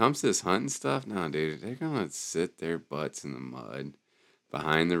 But when it comes to this hunting stuff, no, dude, they're gonna sit their butts in the mud,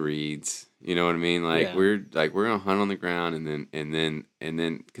 behind the reeds. You know what I mean? Like Yeah. we're gonna hunt on the ground, and then,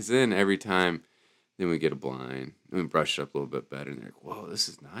 because then every time Then we get a blind and we brush it up a little bit better. And they're like, "Whoa, this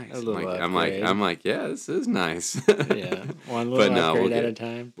is A nice." little upgrade. I'm like, yeah, this is nice. Yeah, one But little no, upgrade at a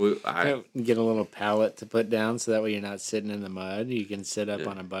time. I Get a little pallet to put down so that way you're not sitting in the mud. You can sit up yeah.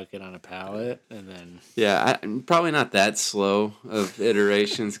 on a bucket on a pallet, and then Yeah, I'm probably not that slow of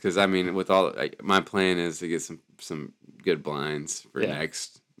iterations because I mean, with all my plan is to get some good blinds for yeah,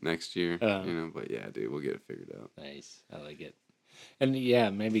 next year, uh, you know. But yeah, dude, we'll get it figured out. nice. I like it. And yeah,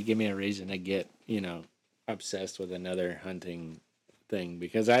 maybe give me a reason to get obsessed with another hunting thing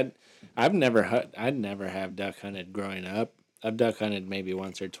because I'd never have duck hunted growing up. I've duck hunted maybe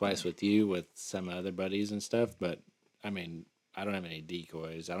once or twice with you with some other buddies and stuff, but I mean, I don't have any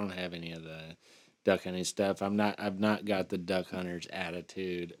decoys. I don't have any of the duck hunting stuff. I've not got the duck hunter's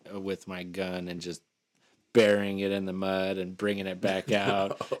attitude with my gun and just burying it in the mud and bringing it back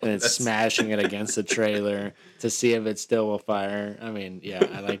out and then smashing it against the trailer to see if it still will fire. I mean, yeah,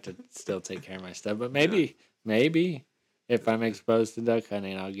 I like to still take care of my stuff, but maybe if I'm exposed to duck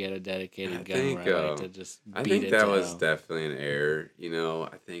hunting, I'll get a dedicated gun where I like to just I beat think it that to was hell. definitely an error. You know,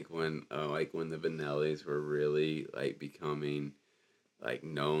 I think when when the Vanellis were really like becoming like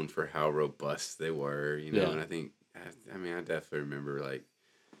known for how robust they were, you know, Yeah. and I think I mean I definitely remember like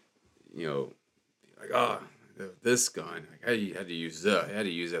you know like oh this gun like I had to use that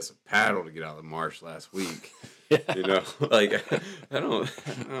as a paddle to get out of the marsh last week. You know, like I don't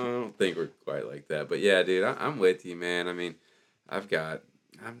think we're quite like that, but yeah, dude, I'm with you, man. I mean, I've got,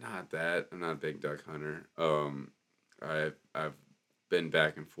 I'm not a big duck hunter. I've been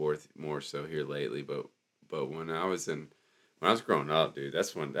back and forth more so here lately, but when I was growing up, dude,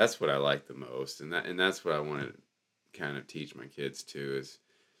 that's what I liked the most, and that's what I wanted to kind of teach my kids too. Is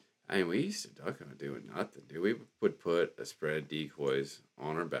I mean, we used to duck hunt doing nothing, dude. We would put a spread of decoys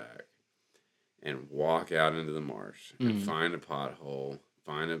on our back and walk out into the marsh and Mm, find a pothole,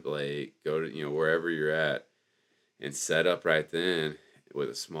 find a lake, go to wherever you're at, and set up right then with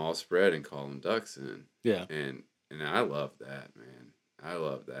a small spread and call them ducks in. yeah. And I love that, man. I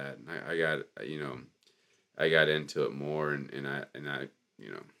love that, and I got I got into it more, and I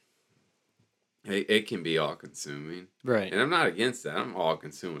you know it can be all consuming, Right. and I'm not against that. I'm all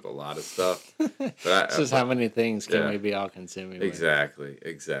consumed with a lot of stuff, It's just how many things can yeah. we be all consuming with?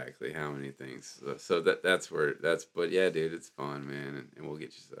 Exactly. How many things? So that's where that's. But yeah, dude, it's fun, man, and we'll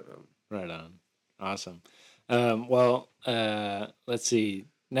get you set up. Right on. Awesome. Let's see.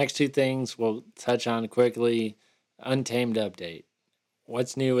 Next two things we'll touch on quickly. Untamed update.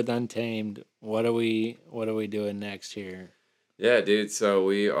 What's new with Untamed? What are we doing next here? Yeah, dude. So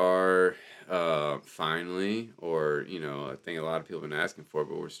we are finally, or I think a lot of people have been asking for, it,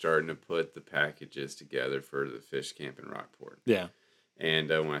 but we're starting to put the packages together for the fish camp in Rockport. Yeah. And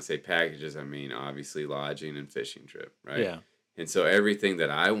when I say packages, I mean obviously lodging and fishing trip, right? Yeah. And so everything that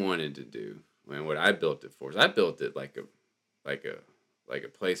I wanted to do, and what I built it for, is I built it like a like a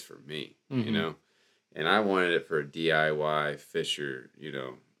place for me, Mm-hmm. and I wanted it for a DIY fisher,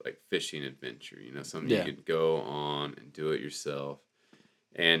 like fishing adventure, something you Yeah. could go on and do it yourself,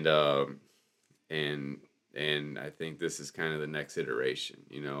 and and I think this is kind of the next iteration,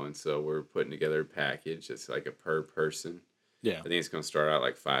 and so we're putting together a package that's like a per person. Yeah. I think it's going to start out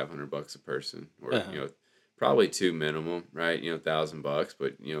like $500 a person, or Uh-huh. probably two minimum, right? $1,000,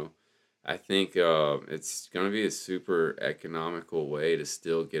 but I think it's going to be a super economical way to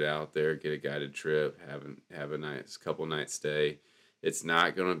still get out there, get a guided trip, have a nice couple night stay. It's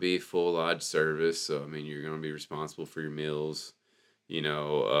not going to be full lodge service, so I mean you're going to be responsible for your meals,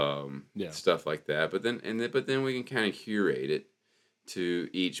 Yeah. stuff like that. But then we can kind of curate it to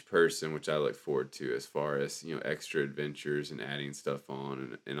each person, which I look forward to as far as extra adventures and adding stuff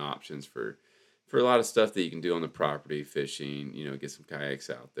on and options for a lot of stuff that you can do on the property, fishing, get some kayaks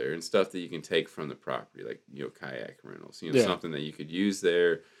out there and stuff that you can take from the property, like kayak rentals, Yeah. something that you could use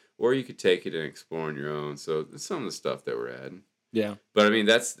there, or you could take it and explore on your own. So that's some of the stuff that we're adding. Yeah. But I mean,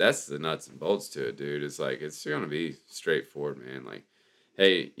 that's the nuts and bolts to it, dude. It's like it's gonna be straightforward, man. Like,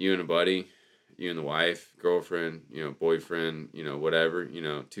 hey, you and a buddy, you and the wife, girlfriend, boyfriend, whatever,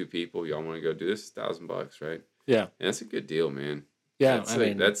 two people, y'all want to go do this, $1,000, right? Yeah. And that's a good deal, man. Yeah. That's I like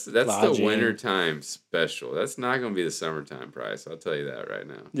mean, that's the lodging. wintertime special. That's not gonna be the summertime price. I'll tell you that right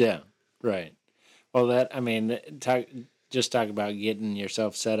now. Yeah. Right. Well, talk about getting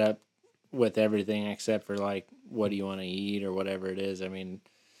yourself set up with everything except for like what do you want to eat or whatever it is. I mean,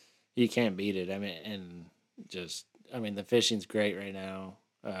 you can't beat it. I mean, and the fishing's great right now.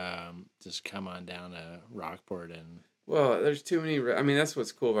 Just come on down to Rockport and Well, there's too many. I mean, that's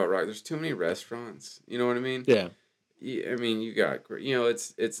what's cool about Rock. There's too many restaurants. You know what I mean? yeah, I mean, you got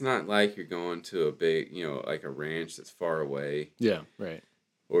it's not like you're going to a big like a ranch that's far away. yeah, right,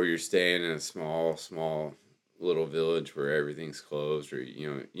 or you're staying in a small little village where everything's closed, or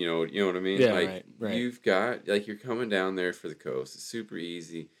you know what I mean. Yeah, Like, right. you've got, like, you're coming down there for the coast. It's super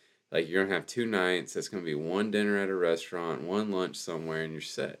easy. Like, you're gonna have 2 nights. That's gonna be one dinner at a restaurant, one lunch somewhere, and you're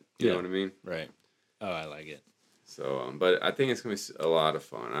set. You know Yeah, what I mean? right. Oh, I like it. So, but I think it's gonna be a lot of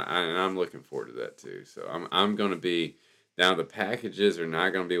fun. And I'm looking forward to that too. So I'm gonna be now. The packages are not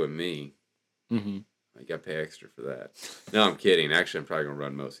gonna be with me. Mm-hmm. I got to pay extra for that. No, I'm kidding. Actually, I'm probably gonna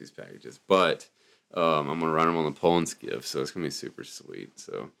run most of these packages, but I'm gonna run them on the Poland skiff, so it's gonna be super sweet.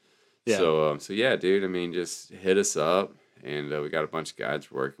 So, Yeah. so yeah, dude. I mean, just hit us up, and we got a bunch of guides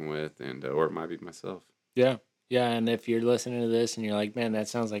we're working with, and or it might be myself. Yeah. Yeah. And if you're listening to this and you're like, man, that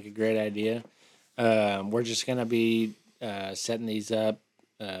sounds like a great idea, we're just going to be setting these up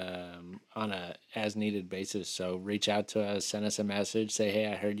on a as needed basis. So reach out to us, send us a message, say, hey,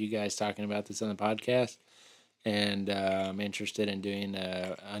 I heard you guys talking about this on the podcast, and I'm interested in doing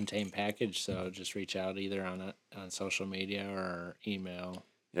a Untamed package. So just reach out either on social media or email.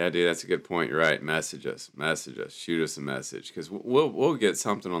 Yeah, dude, that's a good point. You're right. Message us, shoot us a message, because we'll get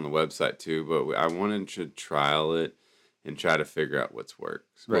something on the website too. But I wanted to trial it and try to figure out what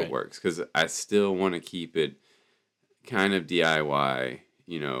Right. works, because I still want to keep it kind of DIY.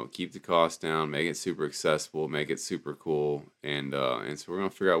 Keep the cost down, make it super accessible, make it super cool, and so we're gonna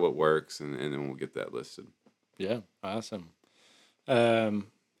figure out what works, and then we'll get that listed. Yeah, awesome. And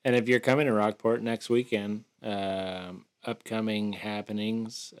if you're coming to Rockport next weekend, upcoming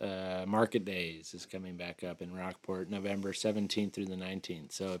happenings, Market Days is coming back up in Rockport, November 17th through the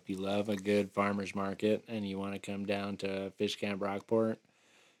 19th. So if you love a good farmer's market and you want to come down to Fish Camp Rockport,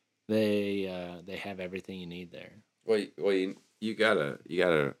 they have everything you need there. Well, you gotta.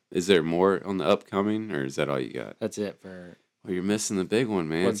 Is there more on the upcoming, or is that all you got? That's it for. Well, you're missing the big one,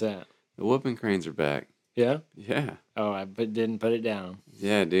 man. What's that? The whooping cranes are back. Yeah. Yeah. Oh, didn't put it down.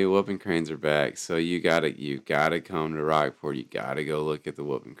 Yeah, dude, whooping cranes are back. So you gotta come to Rockport. You gotta go look at the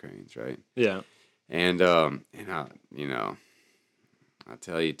whooping cranes, right? Yeah. And I'll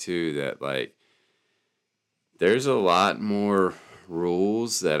tell you too that, like, there's a lot more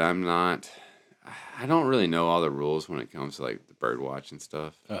rules that I don't really know all the rules when it comes to, like, the bird watching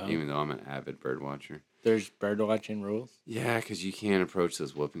stuff, even though I'm an avid bird watcher. There's bird watching rules? Yeah, because you can't approach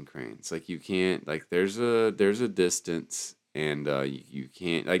those whooping cranes. Like, you can't, like, there's a distance, and you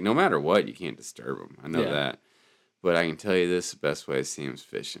can't, like, no matter what, you can't disturb them. I know that. But I can tell you this, the best way to see them is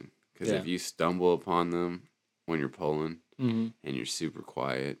fishing. Because if you stumble upon them when you're pulling, and you're super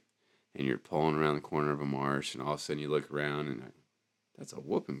quiet, and you're pulling around the corner of a marsh, and all of a sudden you look around, and that's a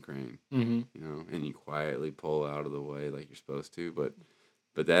whooping crane, and you quietly pull out of the way like you're supposed to.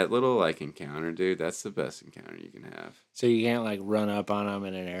 But that little, like, encounter, dude, that's the best encounter you can have. So you can't, like, run up on them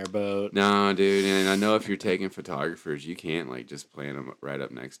in an airboat? No, dude, and I know if you're taking photographers, you can't, like, just plant them right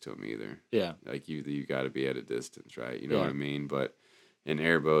up next to them either. Yeah. Like, you got to be at a distance, right? You know what I mean? But in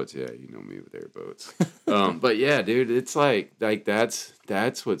airboats, yeah, you know me with airboats. But yeah, dude, it's like that's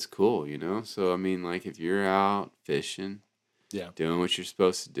what's cool, So I mean, like, if you're out fishing, doing what you're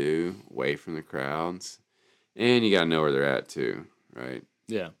supposed to do, away from the crowds, and you gotta know where they're at too, right?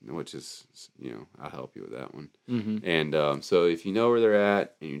 Yeah. Which is, I'll help you with that one. And so if you know where they're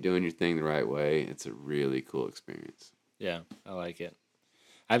at and you're doing your thing the right way, it's a really cool experience. Yeah, I like it.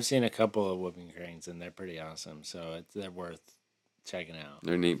 I've seen a couple of whooping cranes, and they're pretty awesome. So they're worth checking out.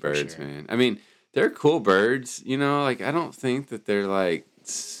 They're neat birds, man. I mean, they're cool birds. Like, I don't think that they're like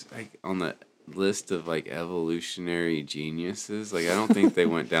on the list of, like, evolutionary geniuses. Like, I don't think they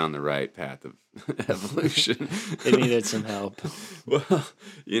went down the right path of evolution. They needed some help. Well,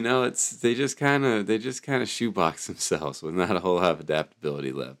 they just kind of shoebox themselves with not a whole lot of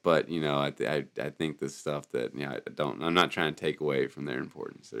adaptability left. But I think the stuff that I'm not trying to take away from their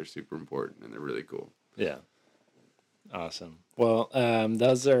importance. They're super important, and they're really cool. Yeah. Awesome. Well,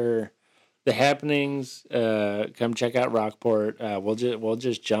 those are the happenings. Come check out Rockport. We'll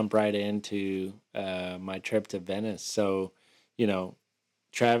just jump right into my trip to Venice. So,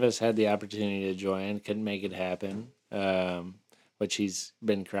 Travis had the opportunity to join, couldn't make it happen, which he's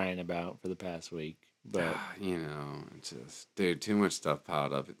been crying about for the past week. But just, dude, too much stuff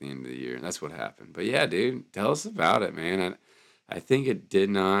piled up at the end of the year. That's what happened. But yeah, dude, tell us about it, man. I think it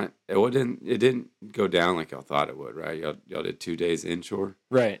didn't go down like y'all thought it would, right? Y'all did 2 days inshore.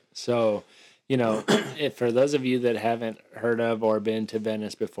 Right. So, for those of you that haven't heard of or been to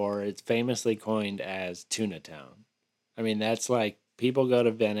Venice before, it's famously coined as Tuna Town. I mean, that's like people go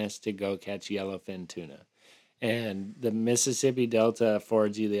to Venice to go catch yellowfin tuna. And the Mississippi Delta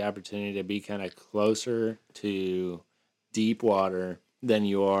affords you the opportunity to be kind of closer to deep water than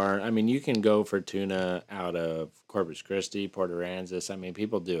you are. I mean, you can go for tuna out of Corpus Christi, Port Aransas. I mean,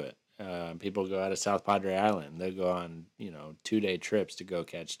 people do it. People go out of South Padre Island. They go on 2-day trips to go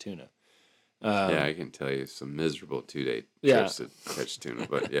catch tuna. Yeah, I can tell you some miserable 2-day Yeah. trips to catch tuna,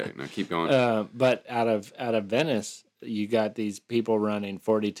 but yeah, no, keep going. But out of Venice, you got these people running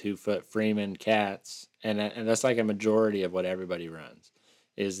 42-foot Freeman cats, and that's like a majority of what everybody runs.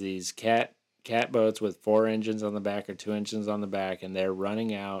 Is these cat boats with 4 engines on the back or 2 engines on the back, and they're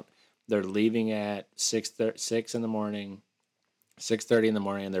running out. They're leaving at 6 in the morning, 6:30 in the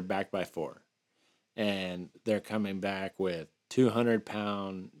morning, and they're back by 4, and they're coming back with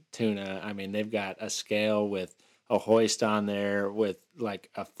 200-pound tuna. I mean, they've got a scale with a hoist on there with like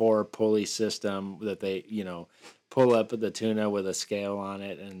a 4 pulley system that they pull up the tuna with a scale on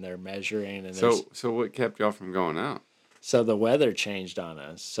it, and they're measuring. And So what kept y'all from going out? so the weather changed on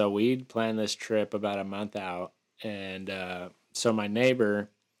us. So we'd planned this trip about a month out, and so my neighbor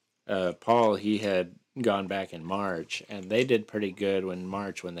Paul, he had gone back in March, and they did pretty good when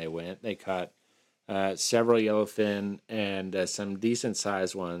they went. They caught several yellowfin and some decent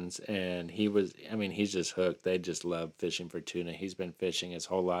sized ones, and he's just hooked. They just love fishing for tuna. He's been fishing his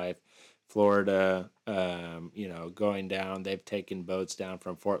whole life. Florida, going down. They've taken boats down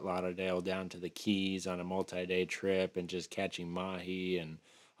from Fort Lauderdale down to the Keys on a multi-day trip and just catching mahi and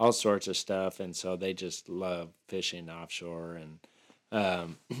all sorts of stuff. And so they just love fishing offshore.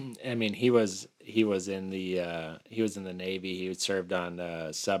 And he was in the Navy. He served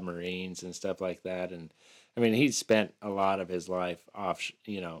on submarines and stuff like that. And he spent a lot of his life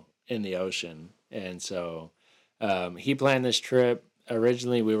in the ocean. And so he planned this trip.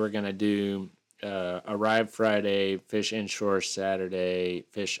 Originally, we were going to do arrive Friday, fish inshore Saturday,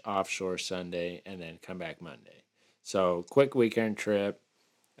 fish offshore Sunday, and then come back Monday. So quick weekend trip.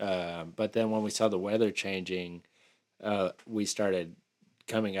 But then when we saw the weather changing, we started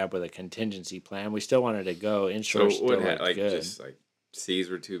coming up with a contingency plan. We still wanted to go inshore. So what had, good. Just like seas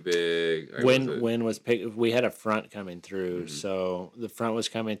were too big. Wind was we had a front coming through, so the front was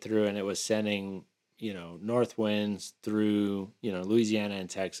coming through, and it was sending north winds through Louisiana and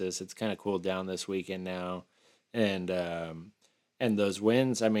Texas. It's kind of cooled down this weekend now, and those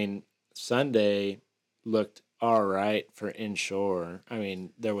winds. Sunday looked all right for inshore.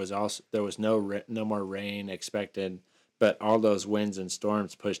 There was no more rain expected. But all those winds and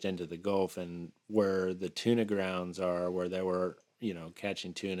storms pushed into the Gulf, and where the tuna grounds are, where they were,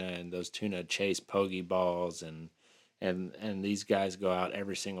 catching tuna, and those tuna chase pogie balls, and these guys go out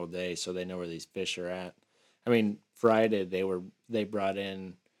every single day, so they know where these fish are at. Friday they brought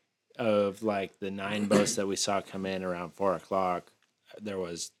in, of like the 9 boats that we saw come in around 4:00, there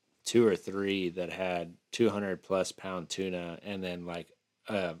was 2 or 3 that had 200+ pound tuna, and then like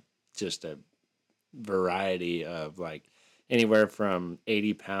just a variety of like anywhere from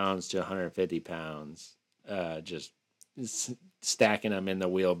 80 pounds to 150 pounds, just stacking them in the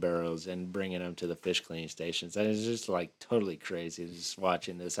wheelbarrows and bringing them to the fish cleaning stations. And it's just like totally crazy just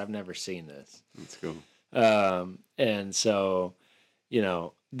watching this. I've never seen this. That's cool. And so,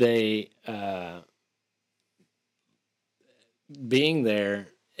 they being there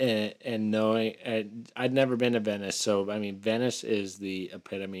and knowing, I'd never been to Venice. So, Venice is the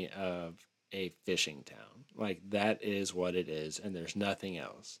epitome of a fishing town. Like that is what it is, and there's nothing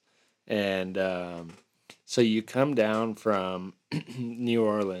else. And so you come down from New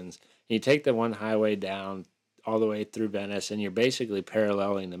Orleans, and you take the one highway down all the way through Venice, and you're basically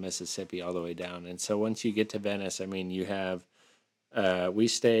paralleling the Mississippi all the way down. And so once you get to Venice, you have we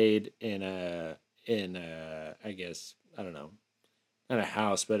stayed in a I guess, I don't know, not a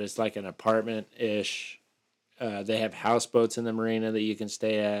house, but it's like an apartment ish. They have houseboats in the marina that you can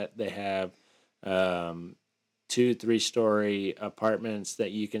stay at. They have 2-3-story apartments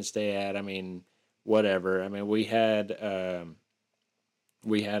that you can stay at. Whatever. We had a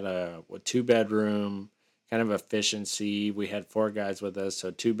 2-bedroom, kind of efficiency. We had 4 guys with us,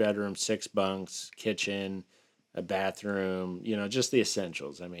 so 2 bedrooms, 6 bunks, kitchen, a bathroom. Just the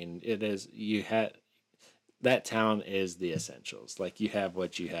essentials. That town is the essentials. Like you have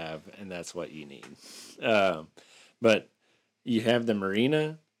what you have, and that's what you need. But you have the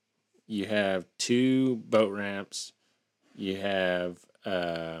marina. You have 2 boat ramps. You have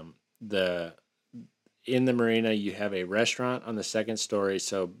in the marina, you have a restaurant on the 2nd story.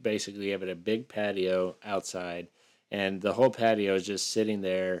 So basically, you have a big patio outside, and the whole patio is just sitting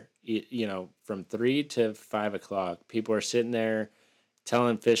there. From 3 to 5 o'clock, people are sitting there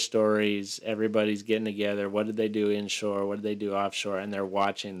telling fish stories. Everybody's getting together. What did they do inshore? What did they do offshore? And they're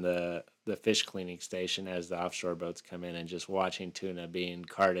watching the fish cleaning station as the offshore boats come in, and just watching tuna being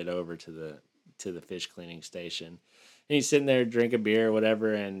carted over to the fish cleaning station. you sitting there, drink a beer or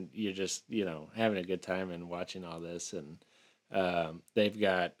whatever, and you're just, having a good time and watching all this. And they've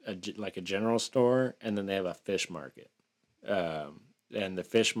got like a general store, and then they have a fish market. And the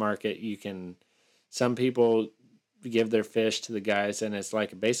fish market, some people give their fish to the guys, and it's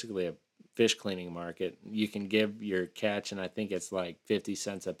like basically a fish cleaning market. You can give your catch, and I think it's like 50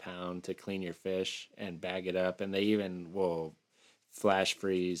 cents a pound to clean your fish and bag it up. And they even will flash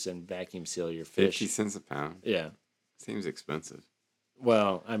freeze and vacuum seal your fish. 50 cents a pound? Yeah. Seems expensive.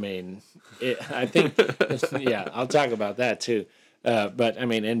 Well, I mean, I think, yeah, I'll talk about that too. But I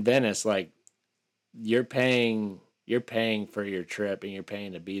mean, in Venice, like you're paying for your trip and you're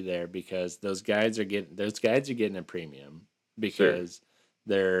paying to be there because those guides are getting a premium because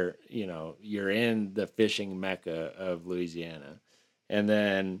they're, you're in the fishing mecca of Louisiana. And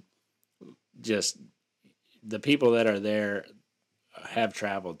then just the people that are there have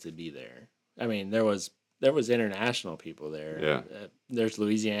traveled to be there. I mean, there was international people there. Yeah. There's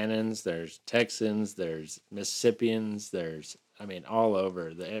Louisianans, there's Texans, there's Mississippians, all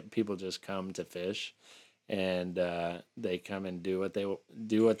over. People just come to fish, and they come and do what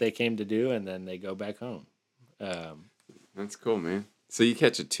they came to do, and then they go back home. That's cool, man. So you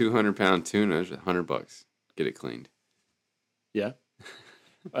catch a 200-pound tuna, $100. Get it cleaned. Yeah.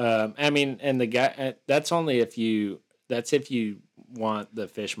 And the guy, that's if you want the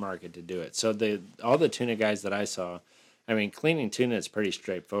fish market to do it. So all the tuna guys that I saw, cleaning tuna is pretty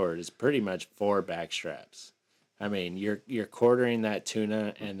straightforward. It's pretty much 4 back straps. You're quartering that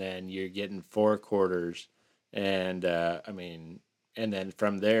tuna, and then you're getting 4 quarters, and and then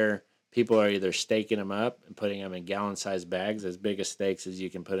from there, people are either staking them up and putting them in gallon-sized bags, as big as steaks as you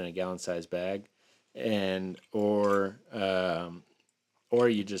can put in a gallon-sized bag, or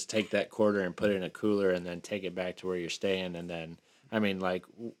you just take that quarter and put it in a cooler and then take it back to where you're staying. And then,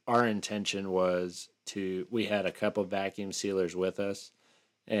 our intention was we had a couple vacuum sealers with us,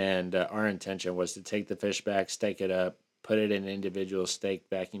 and our intention was to take the fish back, stake it up, put it in individual staked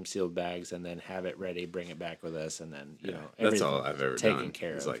vacuum sealed bags, and then have it ready, bring it back with us, and then, that's all I've ever taken done.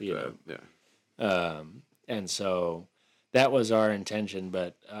 care of. Like that. Yeah. And so that was our intention,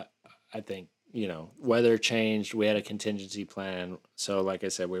 but I think, weather changed. We had a contingency plan. So like I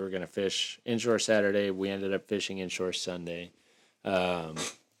said, we were going to fish inshore Saturday. We ended up fishing inshore Sunday. So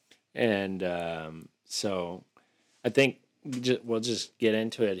I think we'll just get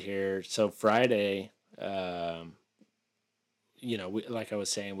into it here. So Friday, like I was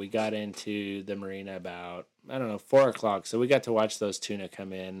saying, we got into the marina about, 4 o'clock. So we got to watch those tuna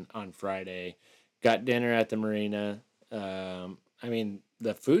come in on Friday. Got dinner at the marina. The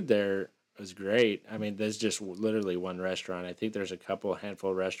food there was great. There's just literally one restaurant. I think there's a handful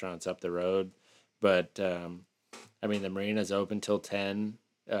of restaurants up the road, but the marina's open till 10.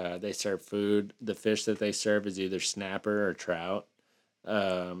 They serve food. The fish that they serve is either snapper or trout,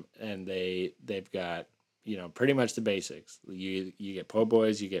 and they've got pretty much the basics. You get po'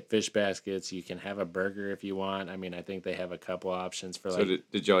 boys, you get fish baskets. You can have a burger if you want. I think they have a couple options for like. So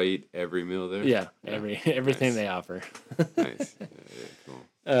did y'all eat every meal there? Yeah, everything Nice. They offer. Nice. Yeah, cool.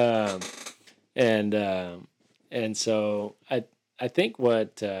 And so I think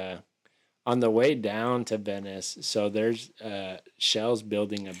what on the way down to Venice, so there's Shell's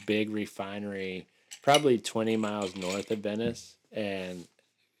building a big refinery probably 20 miles north of Venice, and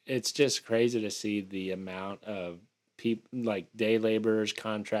it's just crazy to see the amount of people, like day laborers,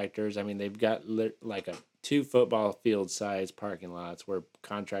 contractors. They've got like 2 football field size parking lots where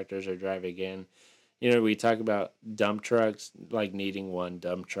contractors are driving in. We talk about dump trucks, like needing one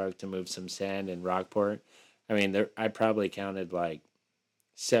dump truck to move some sand in Rockport. I probably counted like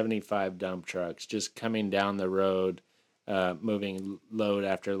 75 dump trucks just coming down the road, moving load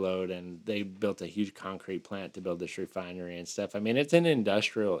after load, and they built a huge concrete plant to build this refinery and stuff. It's an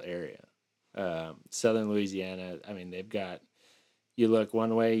industrial area. Southern Louisiana, they've got, you look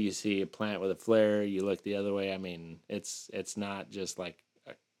one way, you see a plant with a flare, you look the other way. It's not just like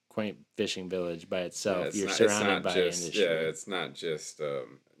a quaint fishing village by itself. You're surrounded by industry. Yeah, it's not just,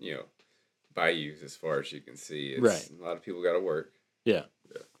 bayous as far as you can see. It's, right. A lot of people got to work. Yeah.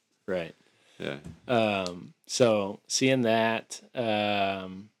 Right. Yeah. So seeing that,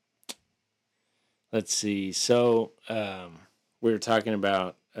 let's see. So, we were talking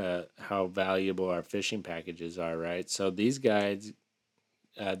about, how valuable our fishing packages are, right? So these guides,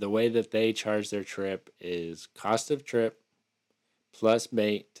 the way that they charge their trip is cost of trip plus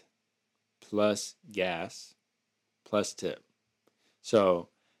bait plus gas plus tip. So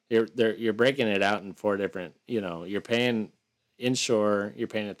you're breaking it out in 4 different, you're paying inshore, you're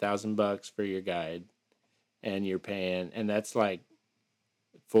paying $1,000 for your guide, and and that's like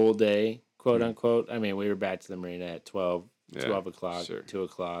full day, quote unquote. I mean, we were back to the marina at 12 o'clock, sure. 2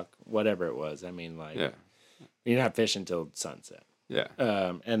 o'clock, whatever it was. I mean, like, Yeah. you're not fishing till sunset. Yeah.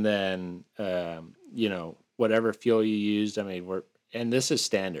 And then, whatever fuel you used, I mean, and this is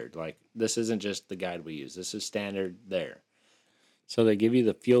standard. Like, this isn't just the guide we use. This is standard there. So they give you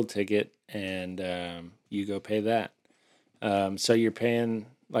the fuel ticket, and you go pay that. So you're paying,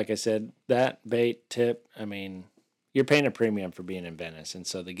 like I said, that bait tip. I mean, you're paying a premium for being in Venice, and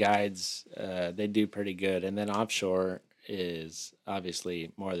so the guides they do pretty good. And then offshore is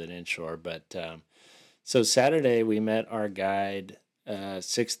obviously more than inshore. But so Saturday we met our guide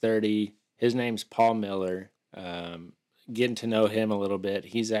 6:30. His name's Paul Miller. Getting to know him a little bit.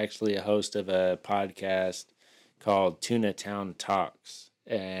 He's actually a host of a podcast called Tuna Talks,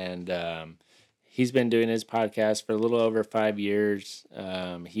 and he's been doing his podcast for a little over 5 years.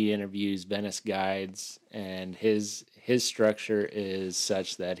 He interviews Venice guides, and his structure is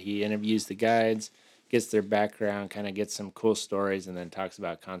such that he interviews the guides, gets their background, kind of gets some cool stories, and then talks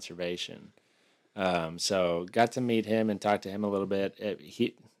about conservation. So got to meet him and talk to him a little bit.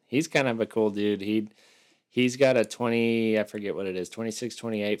 He's kind of a cool dude. He's got a 26,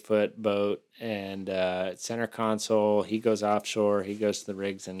 28 foot boat, and center console. He goes offshore. He goes to the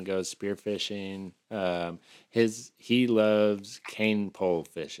rigs and goes spear fishing. He loves cane pole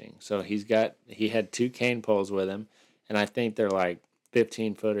fishing. So he had 2 cane poles with him, and I think they're like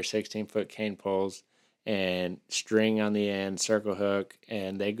 15 foot or 16 foot cane poles, and string on the end, circle hook,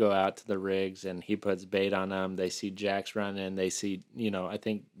 and they go out to the rigs, and he puts bait on them. They see jacks running. They see, I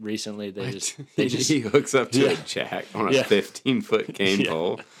think recently they just he hooks up to a jack on a 15-foot cane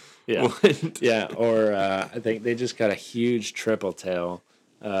pole. Yeah, What? Yeah, or I think they just got a huge triple tail,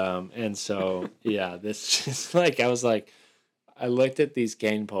 and so this just like I looked at these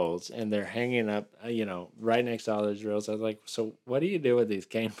cane poles, and they're hanging up, right next to all those drills. I was like, so what do you do with these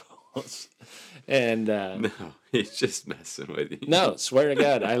cane poles? And No, he's just messing with you. No, swear to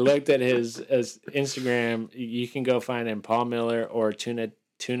God, I looked at his Instagram. You can go find him, Paul Miller or Tuna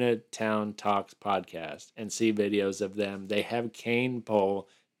Town Talks podcast, and see videos of them. They have cane pole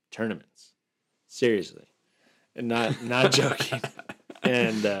tournaments, seriously, and not joking.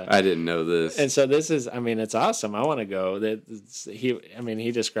 And I didn't know this. And so this is, I mean, it's awesome. I want to go.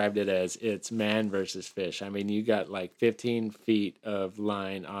 He described it as it's man versus fish. I mean, you got like 15 feet of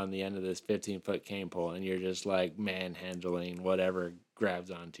line on the end of this 15-foot cane pole, and you're just like manhandling whatever grabs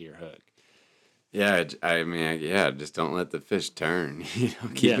onto your hook. Yeah, just don't let the fish turn.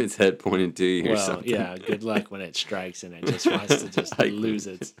 Keep its head pointed to you or something. Yeah, good luck when it strikes and it just wants to just lose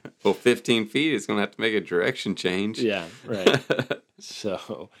its... Well, 15 feet, it's going to have to make a direction change. Yeah, right.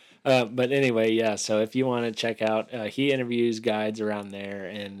 So, but anyway, so if you want to check out, he interviews guides around there,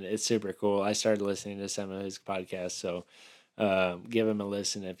 and it's super cool. I started listening to some of his podcasts, so give him a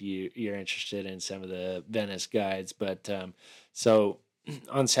listen if you're interested in some of the Venice guides. But so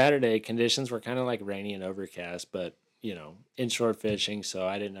on Saturday, conditions were kind of like rainy and overcast, but inshore fishing, so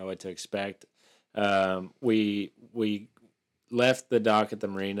I didn't know what to expect. We left the dock at the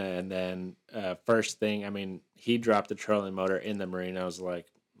marina, and then first thing, I mean, he dropped the trolling motor in the marina. I was like,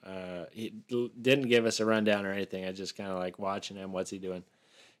 he didn't give us a rundown or anything. I just kind of like watching him. What's he doing?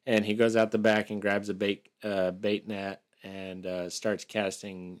 And he goes out the back and grabs a bait net and starts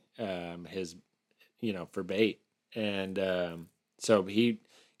casting his, for bait. And so he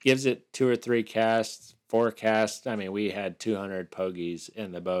gives it 2 or 3 casts, 4 casts. I mean, we had 200 pogies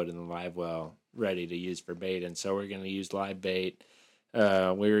in the boat in the live well ready to use for bait, and so we're going to use live bait. We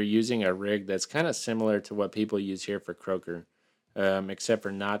were using a rig that's kind of similar to what people use here for croaker, except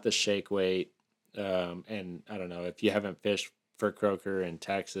for not the shake weight. And I don't know if you haven't fished for croaker in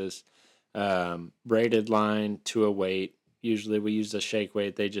Texas. Braided line to a weight. Usually we use a shake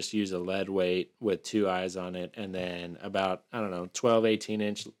weight. They just use a lead weight with 2 eyes on it, and then about 12,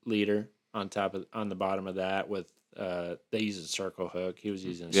 18-inch leader on the bottom of that with. They use a circle hook. He was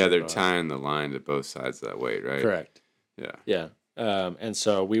using a circle they're hook. tying the line to both sides of that weight, right? Correct. Yeah. And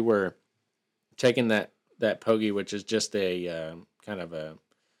so we were taking that pogie, which is just a kind of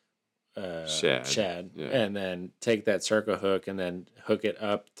a shad, and then take that circle hook and then hook it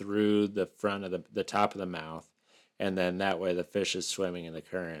up through the front of the top of the mouth, and then that way the fish is swimming in the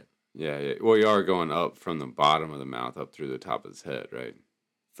current. Yeah. Well, you are going up from the bottom of the mouth up through the top of his head, right?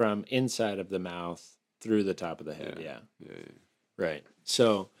 From inside of the mouth through the top of the head, yeah. Right.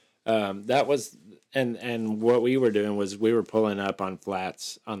 So that was, and what we were doing was we were pulling up on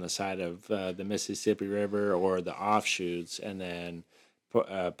flats on the side of the Mississippi River or the offshoots, and then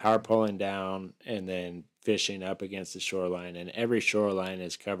power pulling down and then fishing up against the shoreline. And every shoreline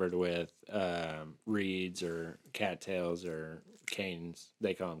is covered with reeds or cattails or canes.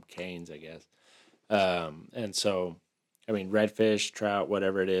 They call them canes, I guess. And so, I mean, redfish, trout,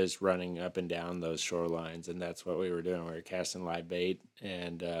 whatever it is, running up and down those shorelines, and that's what we were doing. We were casting live bait,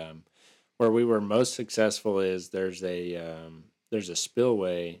 and where we were most successful is there's a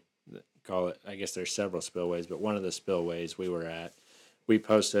spillway. Call it. I guess there's several spillways, but one of the spillways we were at, we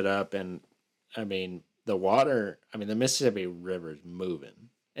posted up, and I mean the water. I mean the Mississippi River is moving,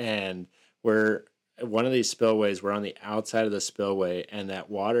 and we're one of these spillways. We're on the outside of the spillway, and that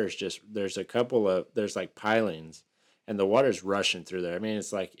water is just there's like pilings, and the water's rushing through there. I mean,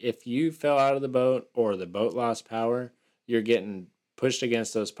 it's like if you fell out of the boat or the boat lost power, you're getting pushed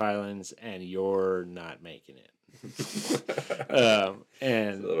against those pilings, and you're not making it.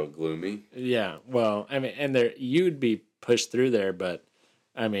 And It's a little gloomy. yeah, well, I mean, and there you'd be pushed through there, but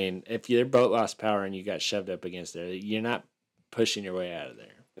I mean, if your boat lost power and you got shoved up against there, you're not pushing your way out of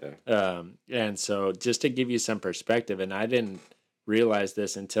there. Yeah. And so just to give you some perspective, and I didn't realize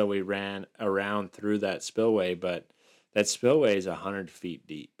this until we ran around through that spillway, but that spillway is 100 feet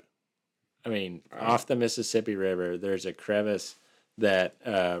deep. I mean, off the Mississippi River, there's a crevice that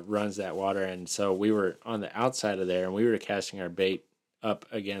runs that water, and so we were on the outside of there, and we were casting our bait up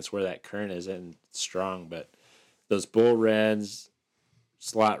against where that current is and strong, but those bull reds,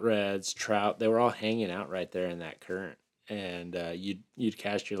 slot reds, trout, they were all hanging out right there in that current. And you'd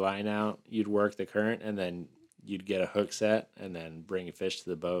cast your line out, you'd work the current, and then you'd get a hook set and then bring a fish to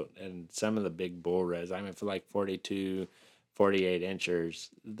the boat. And some of the big bull reds, I mean, for like 42, 48 inchers,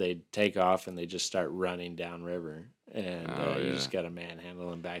 they'd take off and they just start running downriver. And you just got to manhandle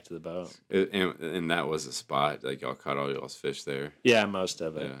them back to the boat. And that was a spot, like y'all caught all y'all's fish there. Yeah, most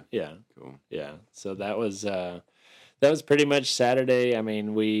of it. Yeah. Cool. Yeah. So that was pretty much Saturday. I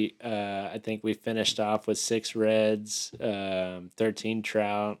mean, I think we finished off with 6 reds, 13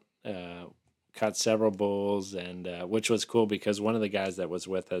 trout, caught several bulls, and which was cool because one of the guys that was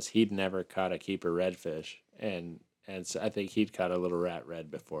with us, he'd never caught a keeper redfish, and so I think he'd caught a little rat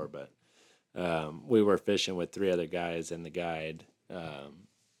red before, but we were fishing with 3 other guys and the guide,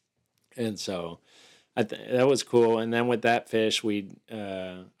 and so that was cool. And then with that fish,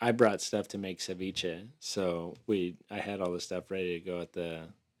 I brought stuff to make ceviche. So I had all the stuff ready to go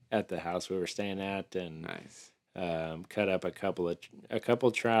at the house we were staying at, and Nice. Cut up a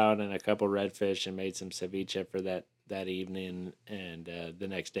couple trout and a couple redfish and made some ceviche for that evening and the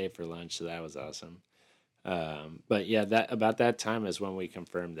next day for lunch. So that was awesome. But yeah, about that time is when we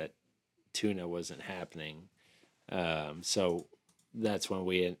confirmed that tuna wasn't happening. So that's when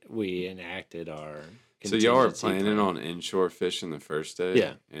we enacted our. So y'all were planning on inshore fishing the first day?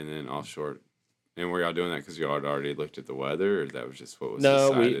 Yeah. And then offshore. And were y'all doing that because y'all had already looked at the weather, or that was just what was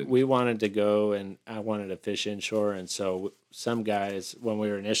decided? No, we wanted to go, and I wanted to fish inshore. And so some guys, when we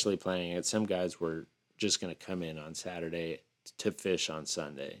were initially planning it, some guys were just going to come in on Saturday to fish on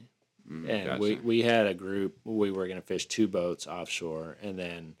Sunday. And gotcha. we had a group. We were going to fish 2 boats offshore, and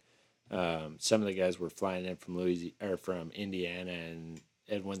then some of the guys were flying in from Louisiana or from Indiana, and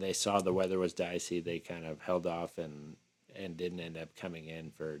when they saw the weather was dicey, they kind of held off and didn't end up coming in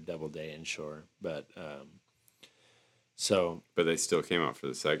for double day inshore. But But they still came out for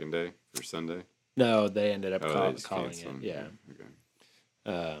the second day for Sunday. No, they ended up calling it. Yeah.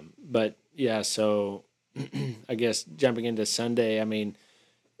 Okay. But yeah, so I guess jumping into Sunday, I mean,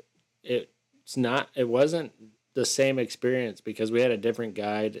 it wasn't the same experience because we had a different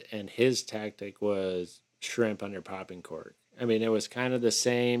guide, and his tactic was shrimp under popping cork. I mean, it was kind of the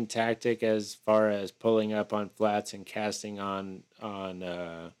same tactic as far as pulling up on flats and casting on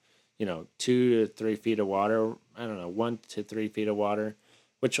 2 to 3 feet of water. I don't know, 1 to 3 feet of water,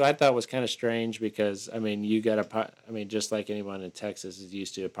 which I thought was kind of strange because, I mean, just like anyone in Texas is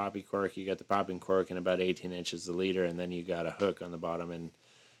used to a poppy cork, you got the popping cork in about 18 inches a leader, and then you got a hook on the bottom. And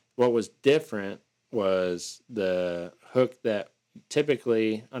what was different was the hook that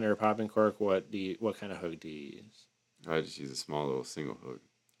typically under a popping cork, what kind of hook do you use? I just use a small little single hook.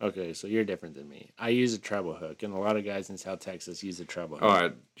 Okay, so you're different than me. I use a treble hook, and a lot of guys in South Texas use a treble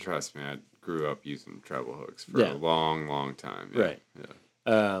hook. Trust me, I grew up using treble hooks for a long, long time. Yeah. Right.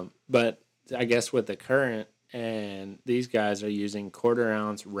 Yeah. But I guess with the current, and these guys are using 1/4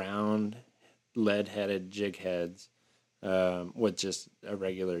 ounce round lead-headed jig heads with just a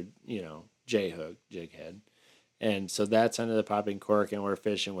regular, J hook jig head. And so that's under the popping cork, and we're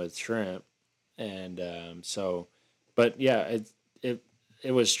fishing with shrimp. And but yeah,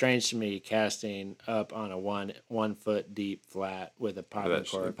 it was strange to me casting up on a 1 foot deep flat with a popping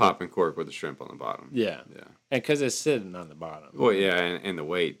cork. Popping cork with a shrimp on the bottom. Yeah. Yeah. And because it's sitting on the bottom. Well, yeah, and the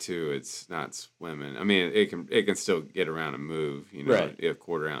weight too. It's not swimming. I mean, it can still get around and move. You know, Right. a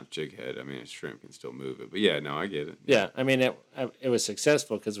 1/4 ounce jig head. I mean, a shrimp can still move it. But yeah, no, I get it. Yeah, I mean it was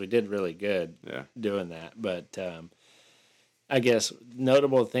successful because we did really good doing that. But I guess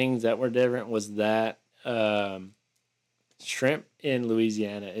notable things that were different was that shrimp in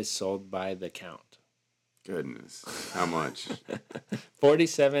Louisiana is sold by the count. Goodness, how much?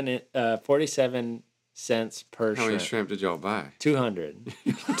 47 cents per shrimp. How many shrimp did y'all buy? 200.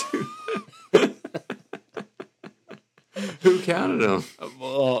 Who counted them?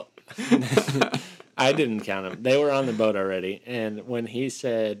 Well, I didn't count them. They were on the boat already. And when he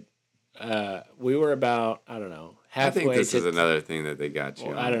said we were about, I don't know, halfway. I think this is another thing that they got you.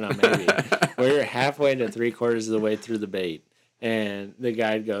 Well, I don't know, maybe. We were halfway to 3/4 of the way through the bait. And the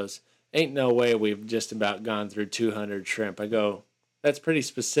guide goes, ain't no way we've just about gone through 200 shrimp. I go, that's pretty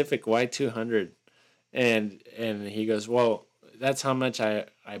specific. Why 200? And he goes, well, that's how much I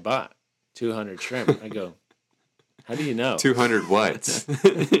bought, 200 shrimp. I go, how do you know? 200 watts.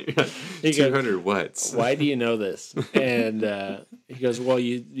 200 watts. Why do you know this? And he goes, well,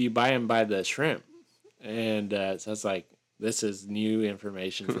 you buy them by the shrimp. And so I was like, this is new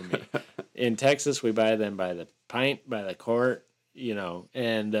information for me. In Texas, we buy them by the pint, by the quart, you know.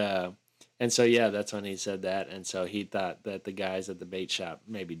 And so, yeah, that's when he said that. And so he thought that the guys at the bait shop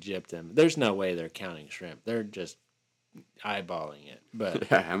maybe gypped him. There's no way they're counting shrimp. They're just eyeballing it.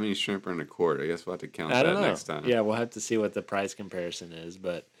 But yeah, how many shrimp are in a quart? I guess we'll have to count that next time. Yeah, we'll have to see what the price comparison is.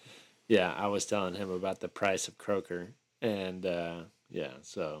 But yeah, I was telling him about the price of croaker, and yeah,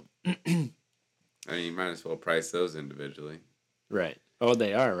 so I mean, you might as well price those individually. Right. Oh,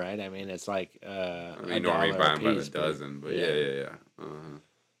 they are, right? I mean, it's like I mean, normally buy them by the dozen, but yeah.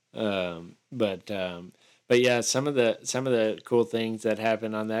 But yeah, some of the cool things that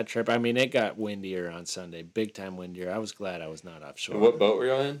happened on that trip. I mean, it got windier on Sunday, big time windier. I was glad I was not offshore. And what boat were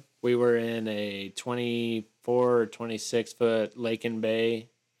y'all in? We were in a 24 or 26 foot Lake and Bay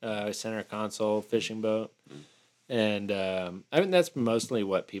center console fishing boat. And I mean, that's mostly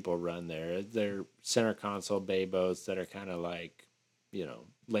what people run there. They're center console bay boats that are kind of like, you know,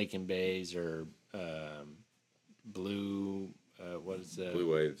 Lake and Bays or blue. What is that?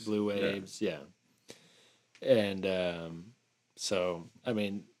 Blue Waves. Blue Waves, yeah. And so, I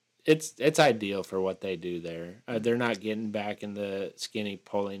mean, it's ideal for what they do there. They're not getting back in the skinny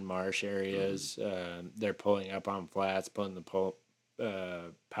pulling marsh areas. They're pulling up on flats, pulling the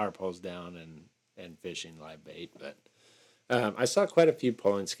power poles down and fishing live bait. But I saw quite a few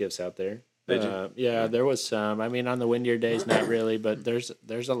pulling skiffs out there. Yeah, there was some. I mean, on the windier days, not really, but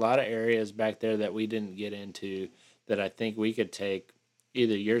there's a lot of areas back there that we didn't get into that I think we could take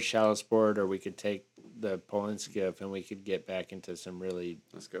either your shallow sport or we could take the pulling skiff and we could get back into some really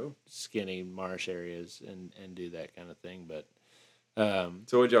skinny marsh areas and do that kind of thing. But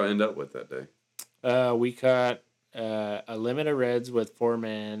so what'd y'all end up with that day? We caught a limit of reds with 4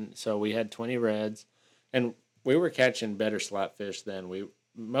 men, so we had 20 reds, and we were catching better slot fish than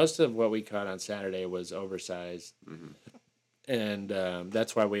most of what we caught on Saturday was oversized, and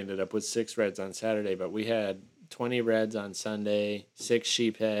that's why we ended up with 6 reds on Saturday. But we had 20 reds on Sunday, 6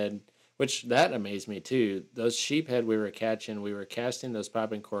 sheephead, which that amazed me too. Those sheephead we were casting those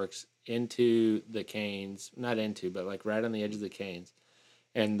popping corks into the canes, not into, but like right on the edge of the canes,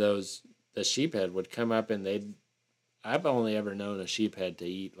 and the sheephead would come up and I've only ever known a sheephead to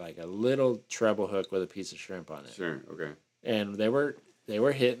eat like a little treble hook with a piece of shrimp on it. Sure, okay. And they were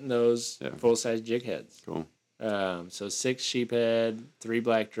hitting those full-size jig heads. Cool. So 6 sheephead, 3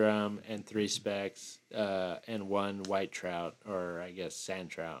 black drum, and 3 specks, and 1 white trout, or I guess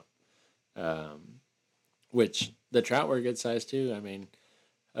sand trout. Which the trout were a good size too. I mean,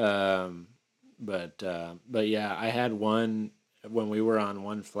 but yeah, I had one when we were on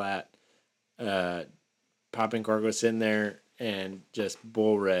one flat. Popping cork was in there and just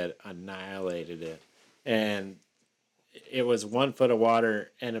bull red annihilated it, and it was 1 foot of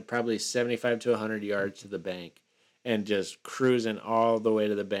water and it probably 75 to 100 yards to the bank, and just cruising all the way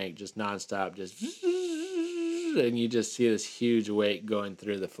to the bank, just nonstop, just, and you just see this huge weight going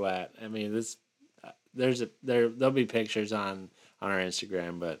through the flat. I mean, there'll be pictures on our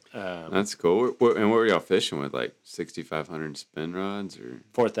Instagram, but that's cool. And what were y'all fishing with? Like 6,500 spin rods or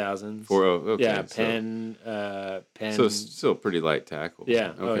 4,000? Okay. Yeah, pen. So it's still pretty light tackle.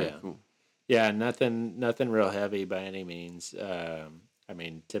 Yeah. Okay. Cool. Yeah, nothing real heavy by any means. I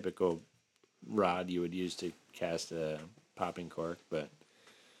mean, typical rod you would use to cast a popping cork, but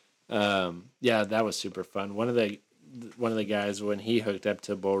yeah, that was super fun. One of the one of the guys, when he hooked up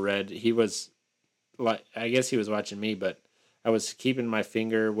to bull red, he was like, I guess he was watching me, but I was keeping my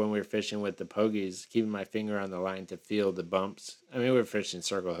finger when we were fishing with the pogies, keeping my finger on the line to feel the bumps. I mean, we were fishing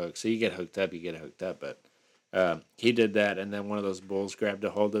circle hooks, so you get hooked up, but he did that, and then one of those bulls grabbed a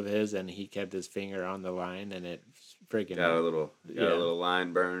hold of his, and he kept his finger on the line, and it freaking got a little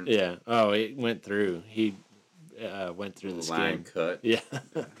line burn. Yeah. Oh, it went through. He went through the skin. Line cut. Yeah.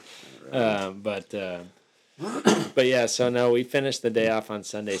 Right. But yeah. So no, we finished the day off on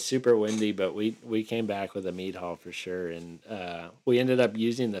Sunday. Super windy, but we came back with a meat haul for sure, and we ended up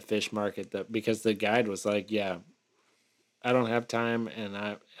using the fish market because the guide was like, "Yeah, I don't have time,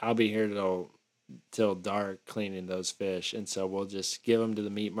 and I'll be here till dark cleaning those fish, and so we'll just give them to the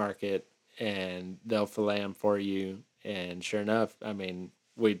meat market, and they'll fillet them for you." And sure enough, I mean,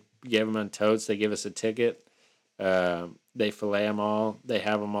 we gave them on totes. They give us a ticket. They fillet them all. They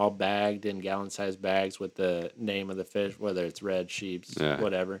have them all bagged in gallon-sized bags with the name of the fish, whether it's red, sheep's,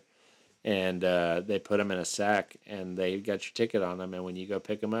 whatever. And they put them in a sack, and they got your ticket on them. And when you go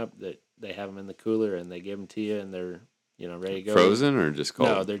pick them up, they have them in the cooler, and they give them to you, and they're ready to go. Frozen or just cold?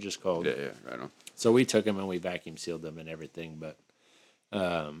 No, they're just cold. Yeah, right on. So we took them and we vacuum sealed them and everything,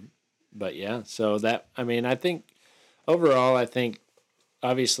 but yeah. So that, I mean, I think overall,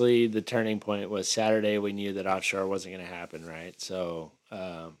 obviously the turning point was Saturday. We knew that offshore wasn't going to happen, right? So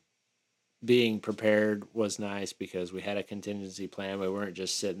being prepared was nice because we had a contingency plan. We weren't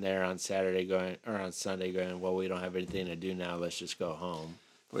just sitting there on Sunday going, well, we don't have anything to do now. Let's just go home.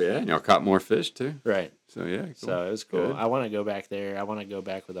 Well, yeah, and y'all caught more fish too. Right. So yeah, cool. So it was cool. Good. I want to go back there. I want to go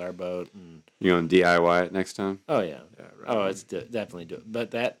back with our boat. And you gonna DIY it next time? oh yeah. Right. It's definitely do it.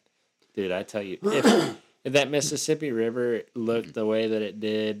 But that, dude, I tell you, if that Mississippi River looked the way that it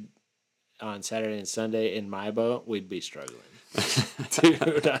did on Saturday and Sunday in my boat, we'd be struggling.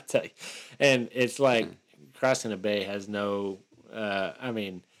 Dude, I tell you. And it's like crossing a bay has no. I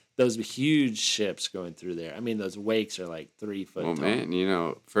mean, those huge ships going through there. I mean, those wakes are like 3 foot tall.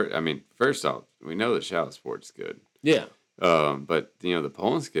 Well, man, first off, we know the shallow sport's good. Yeah. But the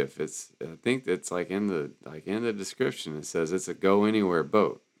pulling skiff, I think it's like in the description. It says it's a go anywhere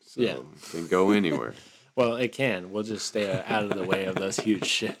boat. So yeah. It can go anywhere. Well, it can. We'll just stay out of the way of those huge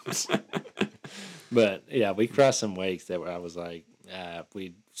ships. But yeah, we crossed some wakes that I was like,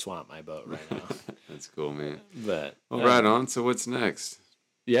 we'd swamp my boat right now. That's cool, man. But right on. So what's next?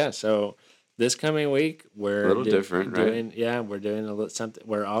 Yeah, so this coming week we're a little different, doing, right? Yeah, we're doing a little something.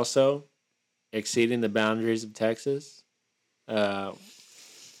 We're also exceeding the boundaries of Texas. Yeah,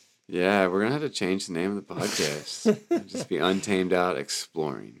 we're gonna have to change the name of the podcast. It'll just be Untamed Out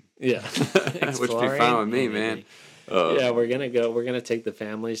Exploring. Yeah, which would be fine with me, man. Yeah, we're gonna go. We're gonna take the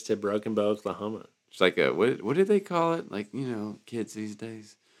families to Broken Bow, Oklahoma. It's like what did they call it? Like kids these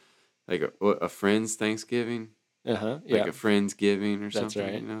days, like a friend's Thanksgiving. Yeah. Like a Friendsgiving or That's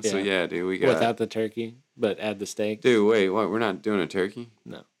something. Right. So yeah, dude, we got without the turkey, but add the steak. Dude, wait, what? We're not doing a turkey?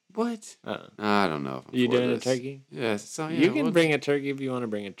 No. What? I don't know. You doing a turkey? Yeah. So yeah, you can bring a turkey if you want to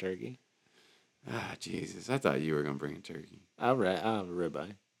bring a turkey. Ah, Jesus! I thought you were gonna bring a turkey. I'll have a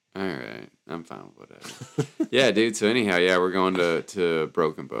ribeye. All right, I'm fine with whatever. Yeah, dude. So anyhow, yeah, we're going to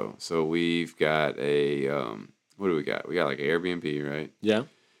Broken Bow. So we've got a what do we got? We got like an Airbnb, right? Yeah.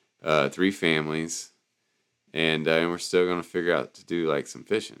 3 families. And we're still going to figure out to do like some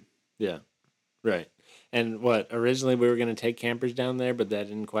fishing. Yeah, right. And what originally we were going to take campers down there, but that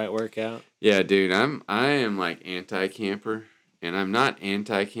didn't quite work out. Yeah, dude, I am like anti-camper, and I'm not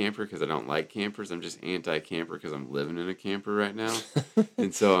anti-camper because I don't like campers. I'm just anti-camper because I'm living in a camper right now,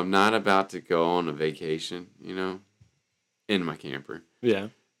 and so I'm not about to go on a vacation, in my camper. Yeah.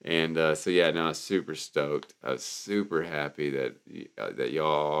 And so yeah, no, I was super stoked. I was super happy that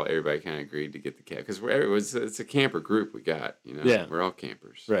everybody kind of agreed to get the camp because it's a camper group we got. Yeah, we're all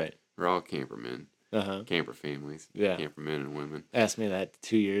campers. Right. We're all campermen. Camper families. Yeah. Campermen and women. Asked me that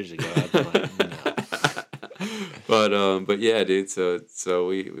 2 years ago. I'd be like, no. But yeah, dude. So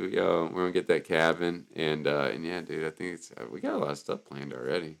we're gonna get that cabin and yeah, dude. I think we got a lot of stuff planned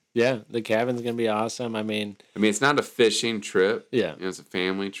already. Yeah, the cabin's gonna be awesome. I mean, it's not a fishing trip. Yeah, it's a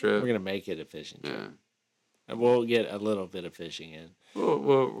family trip. We're gonna make it a fishing trip. Yeah, we'll get a little bit of fishing in.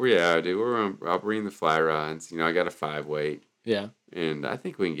 Well, yeah, dude. I'll bring the fly rods. I got a 5-weight. Yeah. And I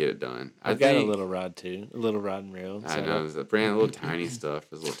think we can get it done. I've got a little rod too, a little rod and reel. I know, it's a brand little tiny stuff.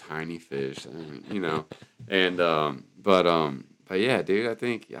 There's little tiny fish, and but yeah, dude. I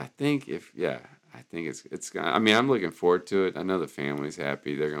think it's gonna. I'm looking forward to it. I know the family's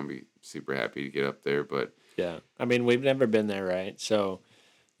happy. They're gonna be super happy to get up there. But yeah, we've never been there, right? So,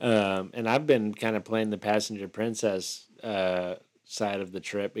 and I've been kind of playing the passenger princess side of the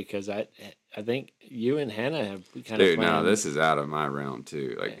trip because I think you and Hannah have kind Dude, of no, planned. this is out of my realm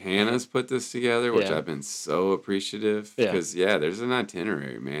too. Like Yeah. Hannah's put this together, which Yeah. I've been so appreciative Yeah. because there's an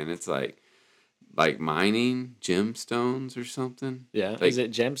itinerary, man. It's like mining gemstones or something. Yeah. Like Is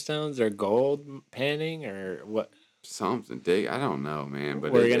it gemstones or gold panning or what? something dig. I don't know, man,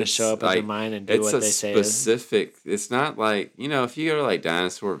 but We're gonna show it's up at the like mine and do it's what a they say is. specific. It's not like if you go to like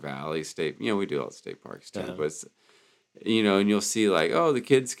Dinosaur Valley State, we do all the state parks too, Uh-huh. but it's and you'll see like the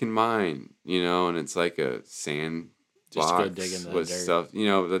kids can mine, and it's like a sand Just go box dig in the with dirt. stuff,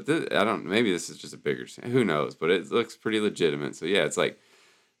 but I don't. Maybe this is just a bigger sand. Who knows? But it looks pretty legitimate. So yeah, it's like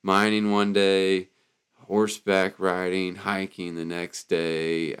mining one day, horseback riding, hiking the next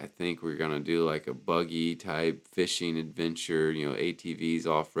day. I think we're gonna do like a buggy type fishing adventure. ATVs,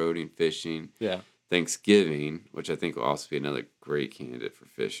 off-roading, fishing. Yeah. Thanksgiving, which I think will also be another great candidate for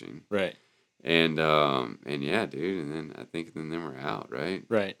fishing. Right. And yeah, dude. And then we're out, right?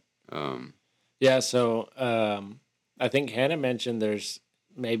 Right. Um, Yeah. So I think Hannah mentioned there's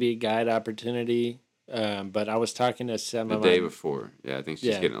maybe a guide opportunity, but I was talking to some the of day my before. Yeah, I think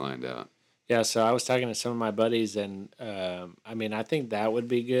she's getting it lined out. Yeah, so I was talking to some of my buddies, and I mean, I think that would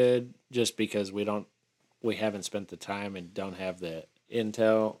be good, just because we haven't spent the time and don't have the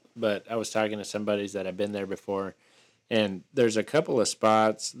intel. But I was talking to some buddies that have been there before, and there's a couple of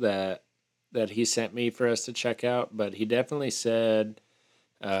spots that he sent me for us to check out. But he definitely said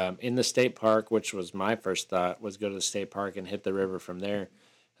in the state park, which was my first thought, was go to the state park and hit the river from there.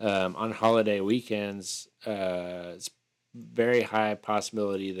 On holiday weekends, it's very high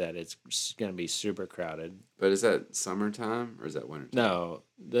possibility that it's going to be super crowded. But is that summertime or is that wintertime? No,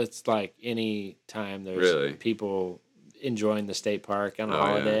 that's like any time there's Really? people enjoying the state park on a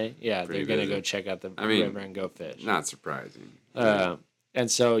holiday. Yeah, Pretty they're going to busy. go check out the river and go fish. Not surprising. And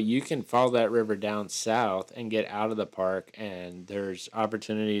so you can follow that river down south and get out of the park, and there's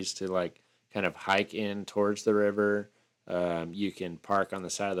opportunities to like kind of hike in towards the river. You can park on the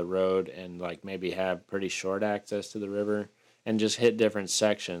side of the road and like maybe have pretty short access to the river and just hit different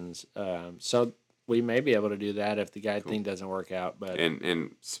sections. So we may be able to do that if the guide thing doesn't work out. But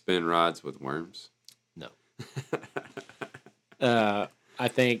and spin rods with worms. No. I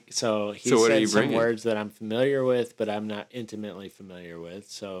think so. He So what are said you some bringing? words that I'm familiar with, but I'm not intimately familiar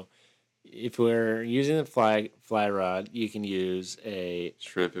with. So if we're using the fly rod, you can use a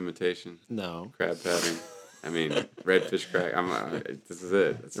Shrimp imitation. no. Crab pattern. I mean, redfish crack. This is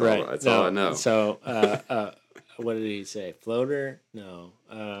it. That's Right. all. That's all I know. So what did he say? Floater? No.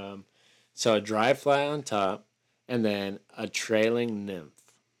 So a dry fly on top, and then a trailing nymph.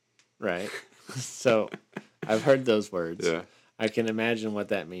 Right. So I've heard those words. Yeah. I can imagine what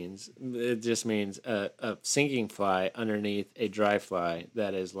that means. It just means a sinking fly underneath a dry fly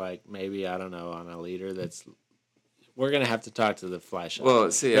that is like maybe, I don't know, on a leader that's... We're going to have to talk to the fly shop. Well,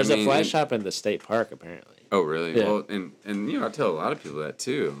 see, There's a fly shop in the state park, apparently. Oh, really? Yeah. Well, and I tell a lot of people that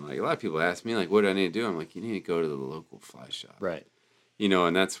too. Like a lot of people ask me, like, what do I need to do? I'm like, you need to go to the local fly shop. Right.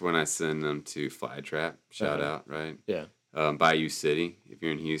 And that's when I send them to Fly Trap. Shout out, right? Yeah. Bayou City, if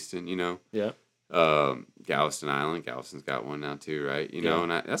you're in Houston, Yeah. Galveston Island. Galveston's got one now too, right?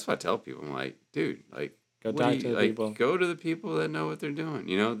 And that's what I tell people. I'm like, dude, like, Go talk to the people. Go to the people that know what they're doing.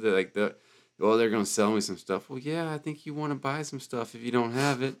 They're going to sell me some stuff. Well, yeah, I think you want to buy some stuff if you don't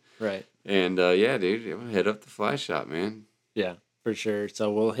have it. Right. And yeah, dude, head up the fly shop, man. Yeah, for sure.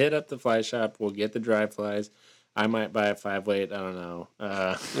 So we'll hit up the fly shop. We'll get the dry flies. I might buy a 5-weight. I don't know.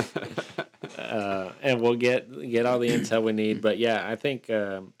 And we'll get all the intel we need. But yeah, I think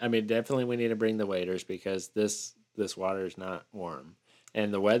definitely we need to bring the waders because this water is not warm,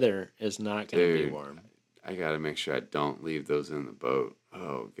 and the weather is not going to be warm. I got to make sure I don't leave those in the boat.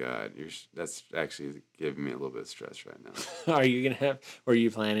 Oh God, that's actually giving me a little bit of stress right now. Are you were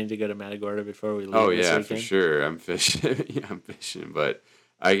you planning to go to Matagorda before we leave? Oh this yeah, weekend? for sure. I'm fishing. Yeah, I'm fishing, but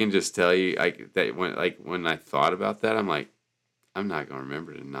I can just tell you, when I thought about that, I'm like, I'm not gonna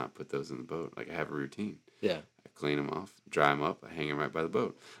remember to not put those in the boat. Like I have a routine. Yeah. I clean them off, dry them up, I hang them right by the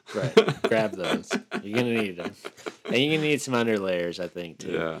boat. Right. Grab those. You're gonna need them, and you're gonna need some underlayers, I think,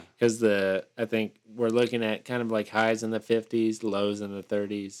 too. Yeah. Because I think we're looking at kind of like highs in the 50s, lows in the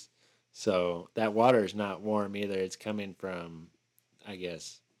 30s. So that water is not warm either. It's coming from, I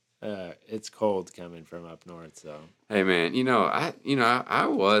guess, it's cold coming from up north. So. Hey man, I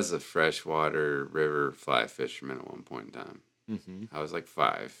was a freshwater river fly fisherman at one point in time. Mm-hmm. I was like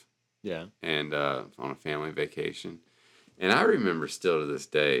 5. Yeah. And on a family vacation. And I remember still to this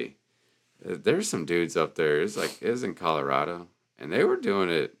day, there's some dudes up there. It was in Colorado, and they were doing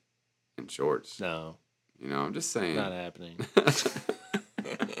it in shorts. No. I'm just saying. Not happening.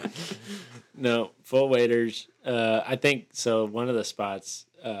 No, full waders. I think so. One of the spots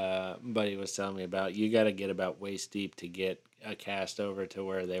Buddy was telling me about, you got to get about waist deep to get a cast over to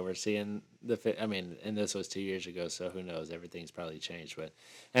where they were seeing the fish. I mean, and this was 2 years ago, so who knows? Everything's probably changed. But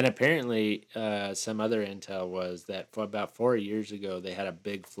and apparently, some other intel was that for about 4 years ago, they had a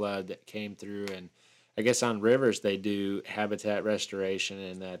big flood that came through, and I guess on rivers they do habitat restoration,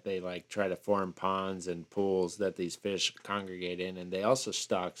 and that they like try to form ponds and pools that these fish congregate in, and they also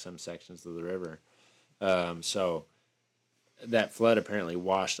stock some sections of the river. So that flood apparently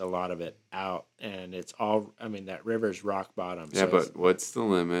washed a lot of it out, and it's all. I mean, that river's rock bottom. Yeah, So but what's the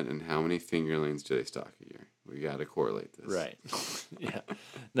limit, and how many fingerlings do they stock a year? We got to correlate this. right, yeah.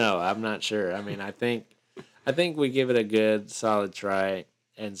 No, I'm not sure. I mean, I think we give it a good solid try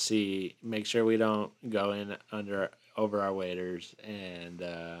and see. Make sure we don't go in over our waders and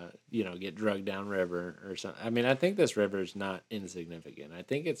get drugged down river or something. I mean, I think this river is not insignificant. I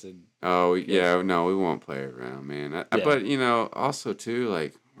think it's a Oh yeah, no, we won't play around, man. Yeah. But also too,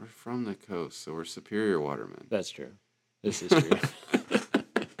 like we're from the coast, so we're superior watermen. That's true. This is true.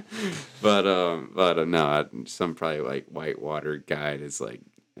 But no, some probably like whitewater guide is like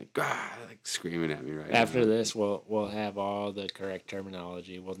screaming at me right After now. this, we'll have all the correct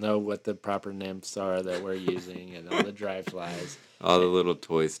terminology. We'll know what the proper nymphs are that we're using, and all the dry flies. All the little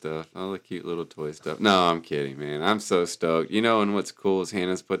toy stuff, all the cute little toy stuff. No, I'm kidding, man. I'm so stoked. And what's cool is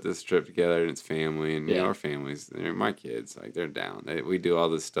Hannah's put this trip together, and it's family, and Yeah. our families, they're my kids, like they're down. We do all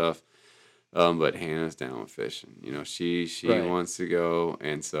this stuff. But Hannah's down with fishing. She Right. wants to go,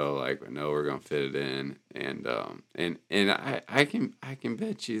 and so like I know we're gonna fit it in, and I can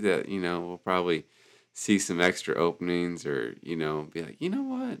bet you that we'll probably see some extra openings, or be like,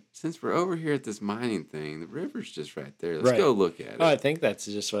 what, since we're over here at this mining thing, the river's just right there. Let's Right. go look at it. Oh, I think that's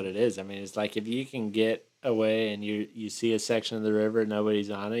just what it is. I mean, it's like if you can get away and you see a section of the river, nobody's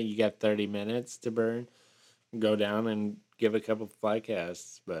on it, you got 30 minutes to burn, go down and give a couple fly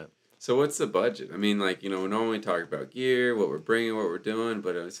casts. But So what's the budget? I mean, like, we normally talk about gear, what we're bringing, what we're doing,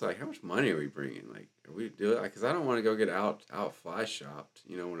 but it's like, how much money are we bringing? Like, are we doing? Because I don't want to go get out fly shopped.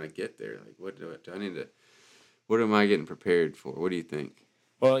 When I get there, like, what do I need to? What am I getting prepared for? What do you think?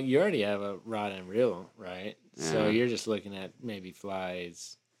 well, you already have a rod and reel, right? So Yeah. you're just looking at maybe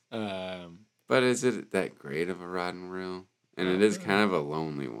flies. But is it that great of a rod and reel? And it is kind of a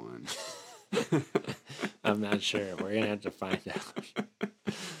lonely one. I'm not sure. We're gonna have to find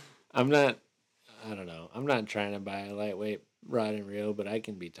out. I don't know. I'm not trying to buy a lightweight rod and reel, but I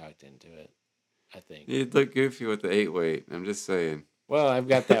can be talked into it, I think. You'd look goofy with the 8-weight. I'm just saying. Well, I've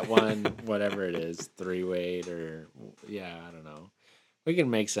got that one, whatever it is, 3-weight or, I don't know. We can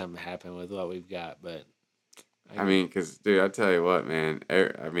make something happen with what we've got, but. I mean, because, dude, I tell you what, man.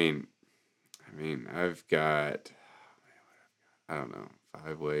 I mean, I've got, I don't know,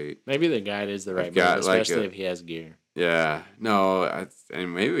 5-weight. Maybe the guide is the right move, got like especially if he has gear. Yeah, no,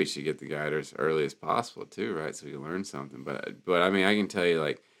 and maybe we should get the guide as early as possible too, right? So we can learn something. But I mean, I can tell you,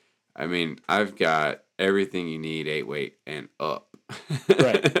 like, I've got everything you need 8-weight and up.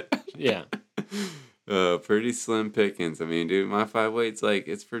 Right. Yeah. Pretty slim pickings. I mean, dude, my 5-weight's like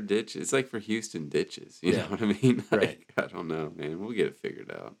it's for ditches. It's like for Houston ditches. You know what I mean? Like, Right. I don't know, man. We'll get it figured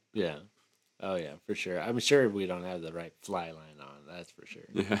out. Yeah. Oh, yeah, for sure. I'm sure we don't have the right fly line on. That's for sure.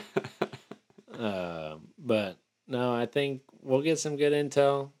 Yeah. But no, I think we'll get some good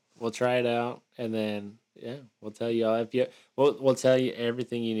intel. We'll try it out, and then we'll tell you all we'll tell you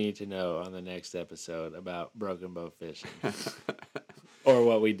everything you need to know on the next episode about broken bow fishing, or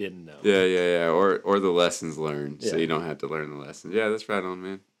what we didn't know. Yeah. Or the lessons learned, so Yeah. you don't have to learn the lessons. Yeah, that's right on,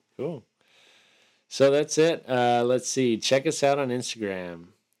 man. Cool. So that's it. Let's see. Check us out on Instagram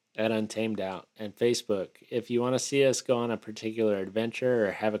at Untamed Out and Facebook. If you want to see us go on a particular adventure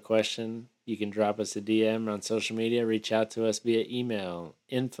or have a question, you can drop us a DM on social media. Reach out to us via email,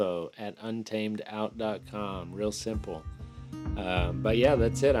 info@untamedout.com. Real simple. But yeah,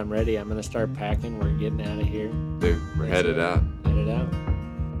 that's it. I'm ready. I'm going to start packing. We're getting out of here. Dude, we're headed out.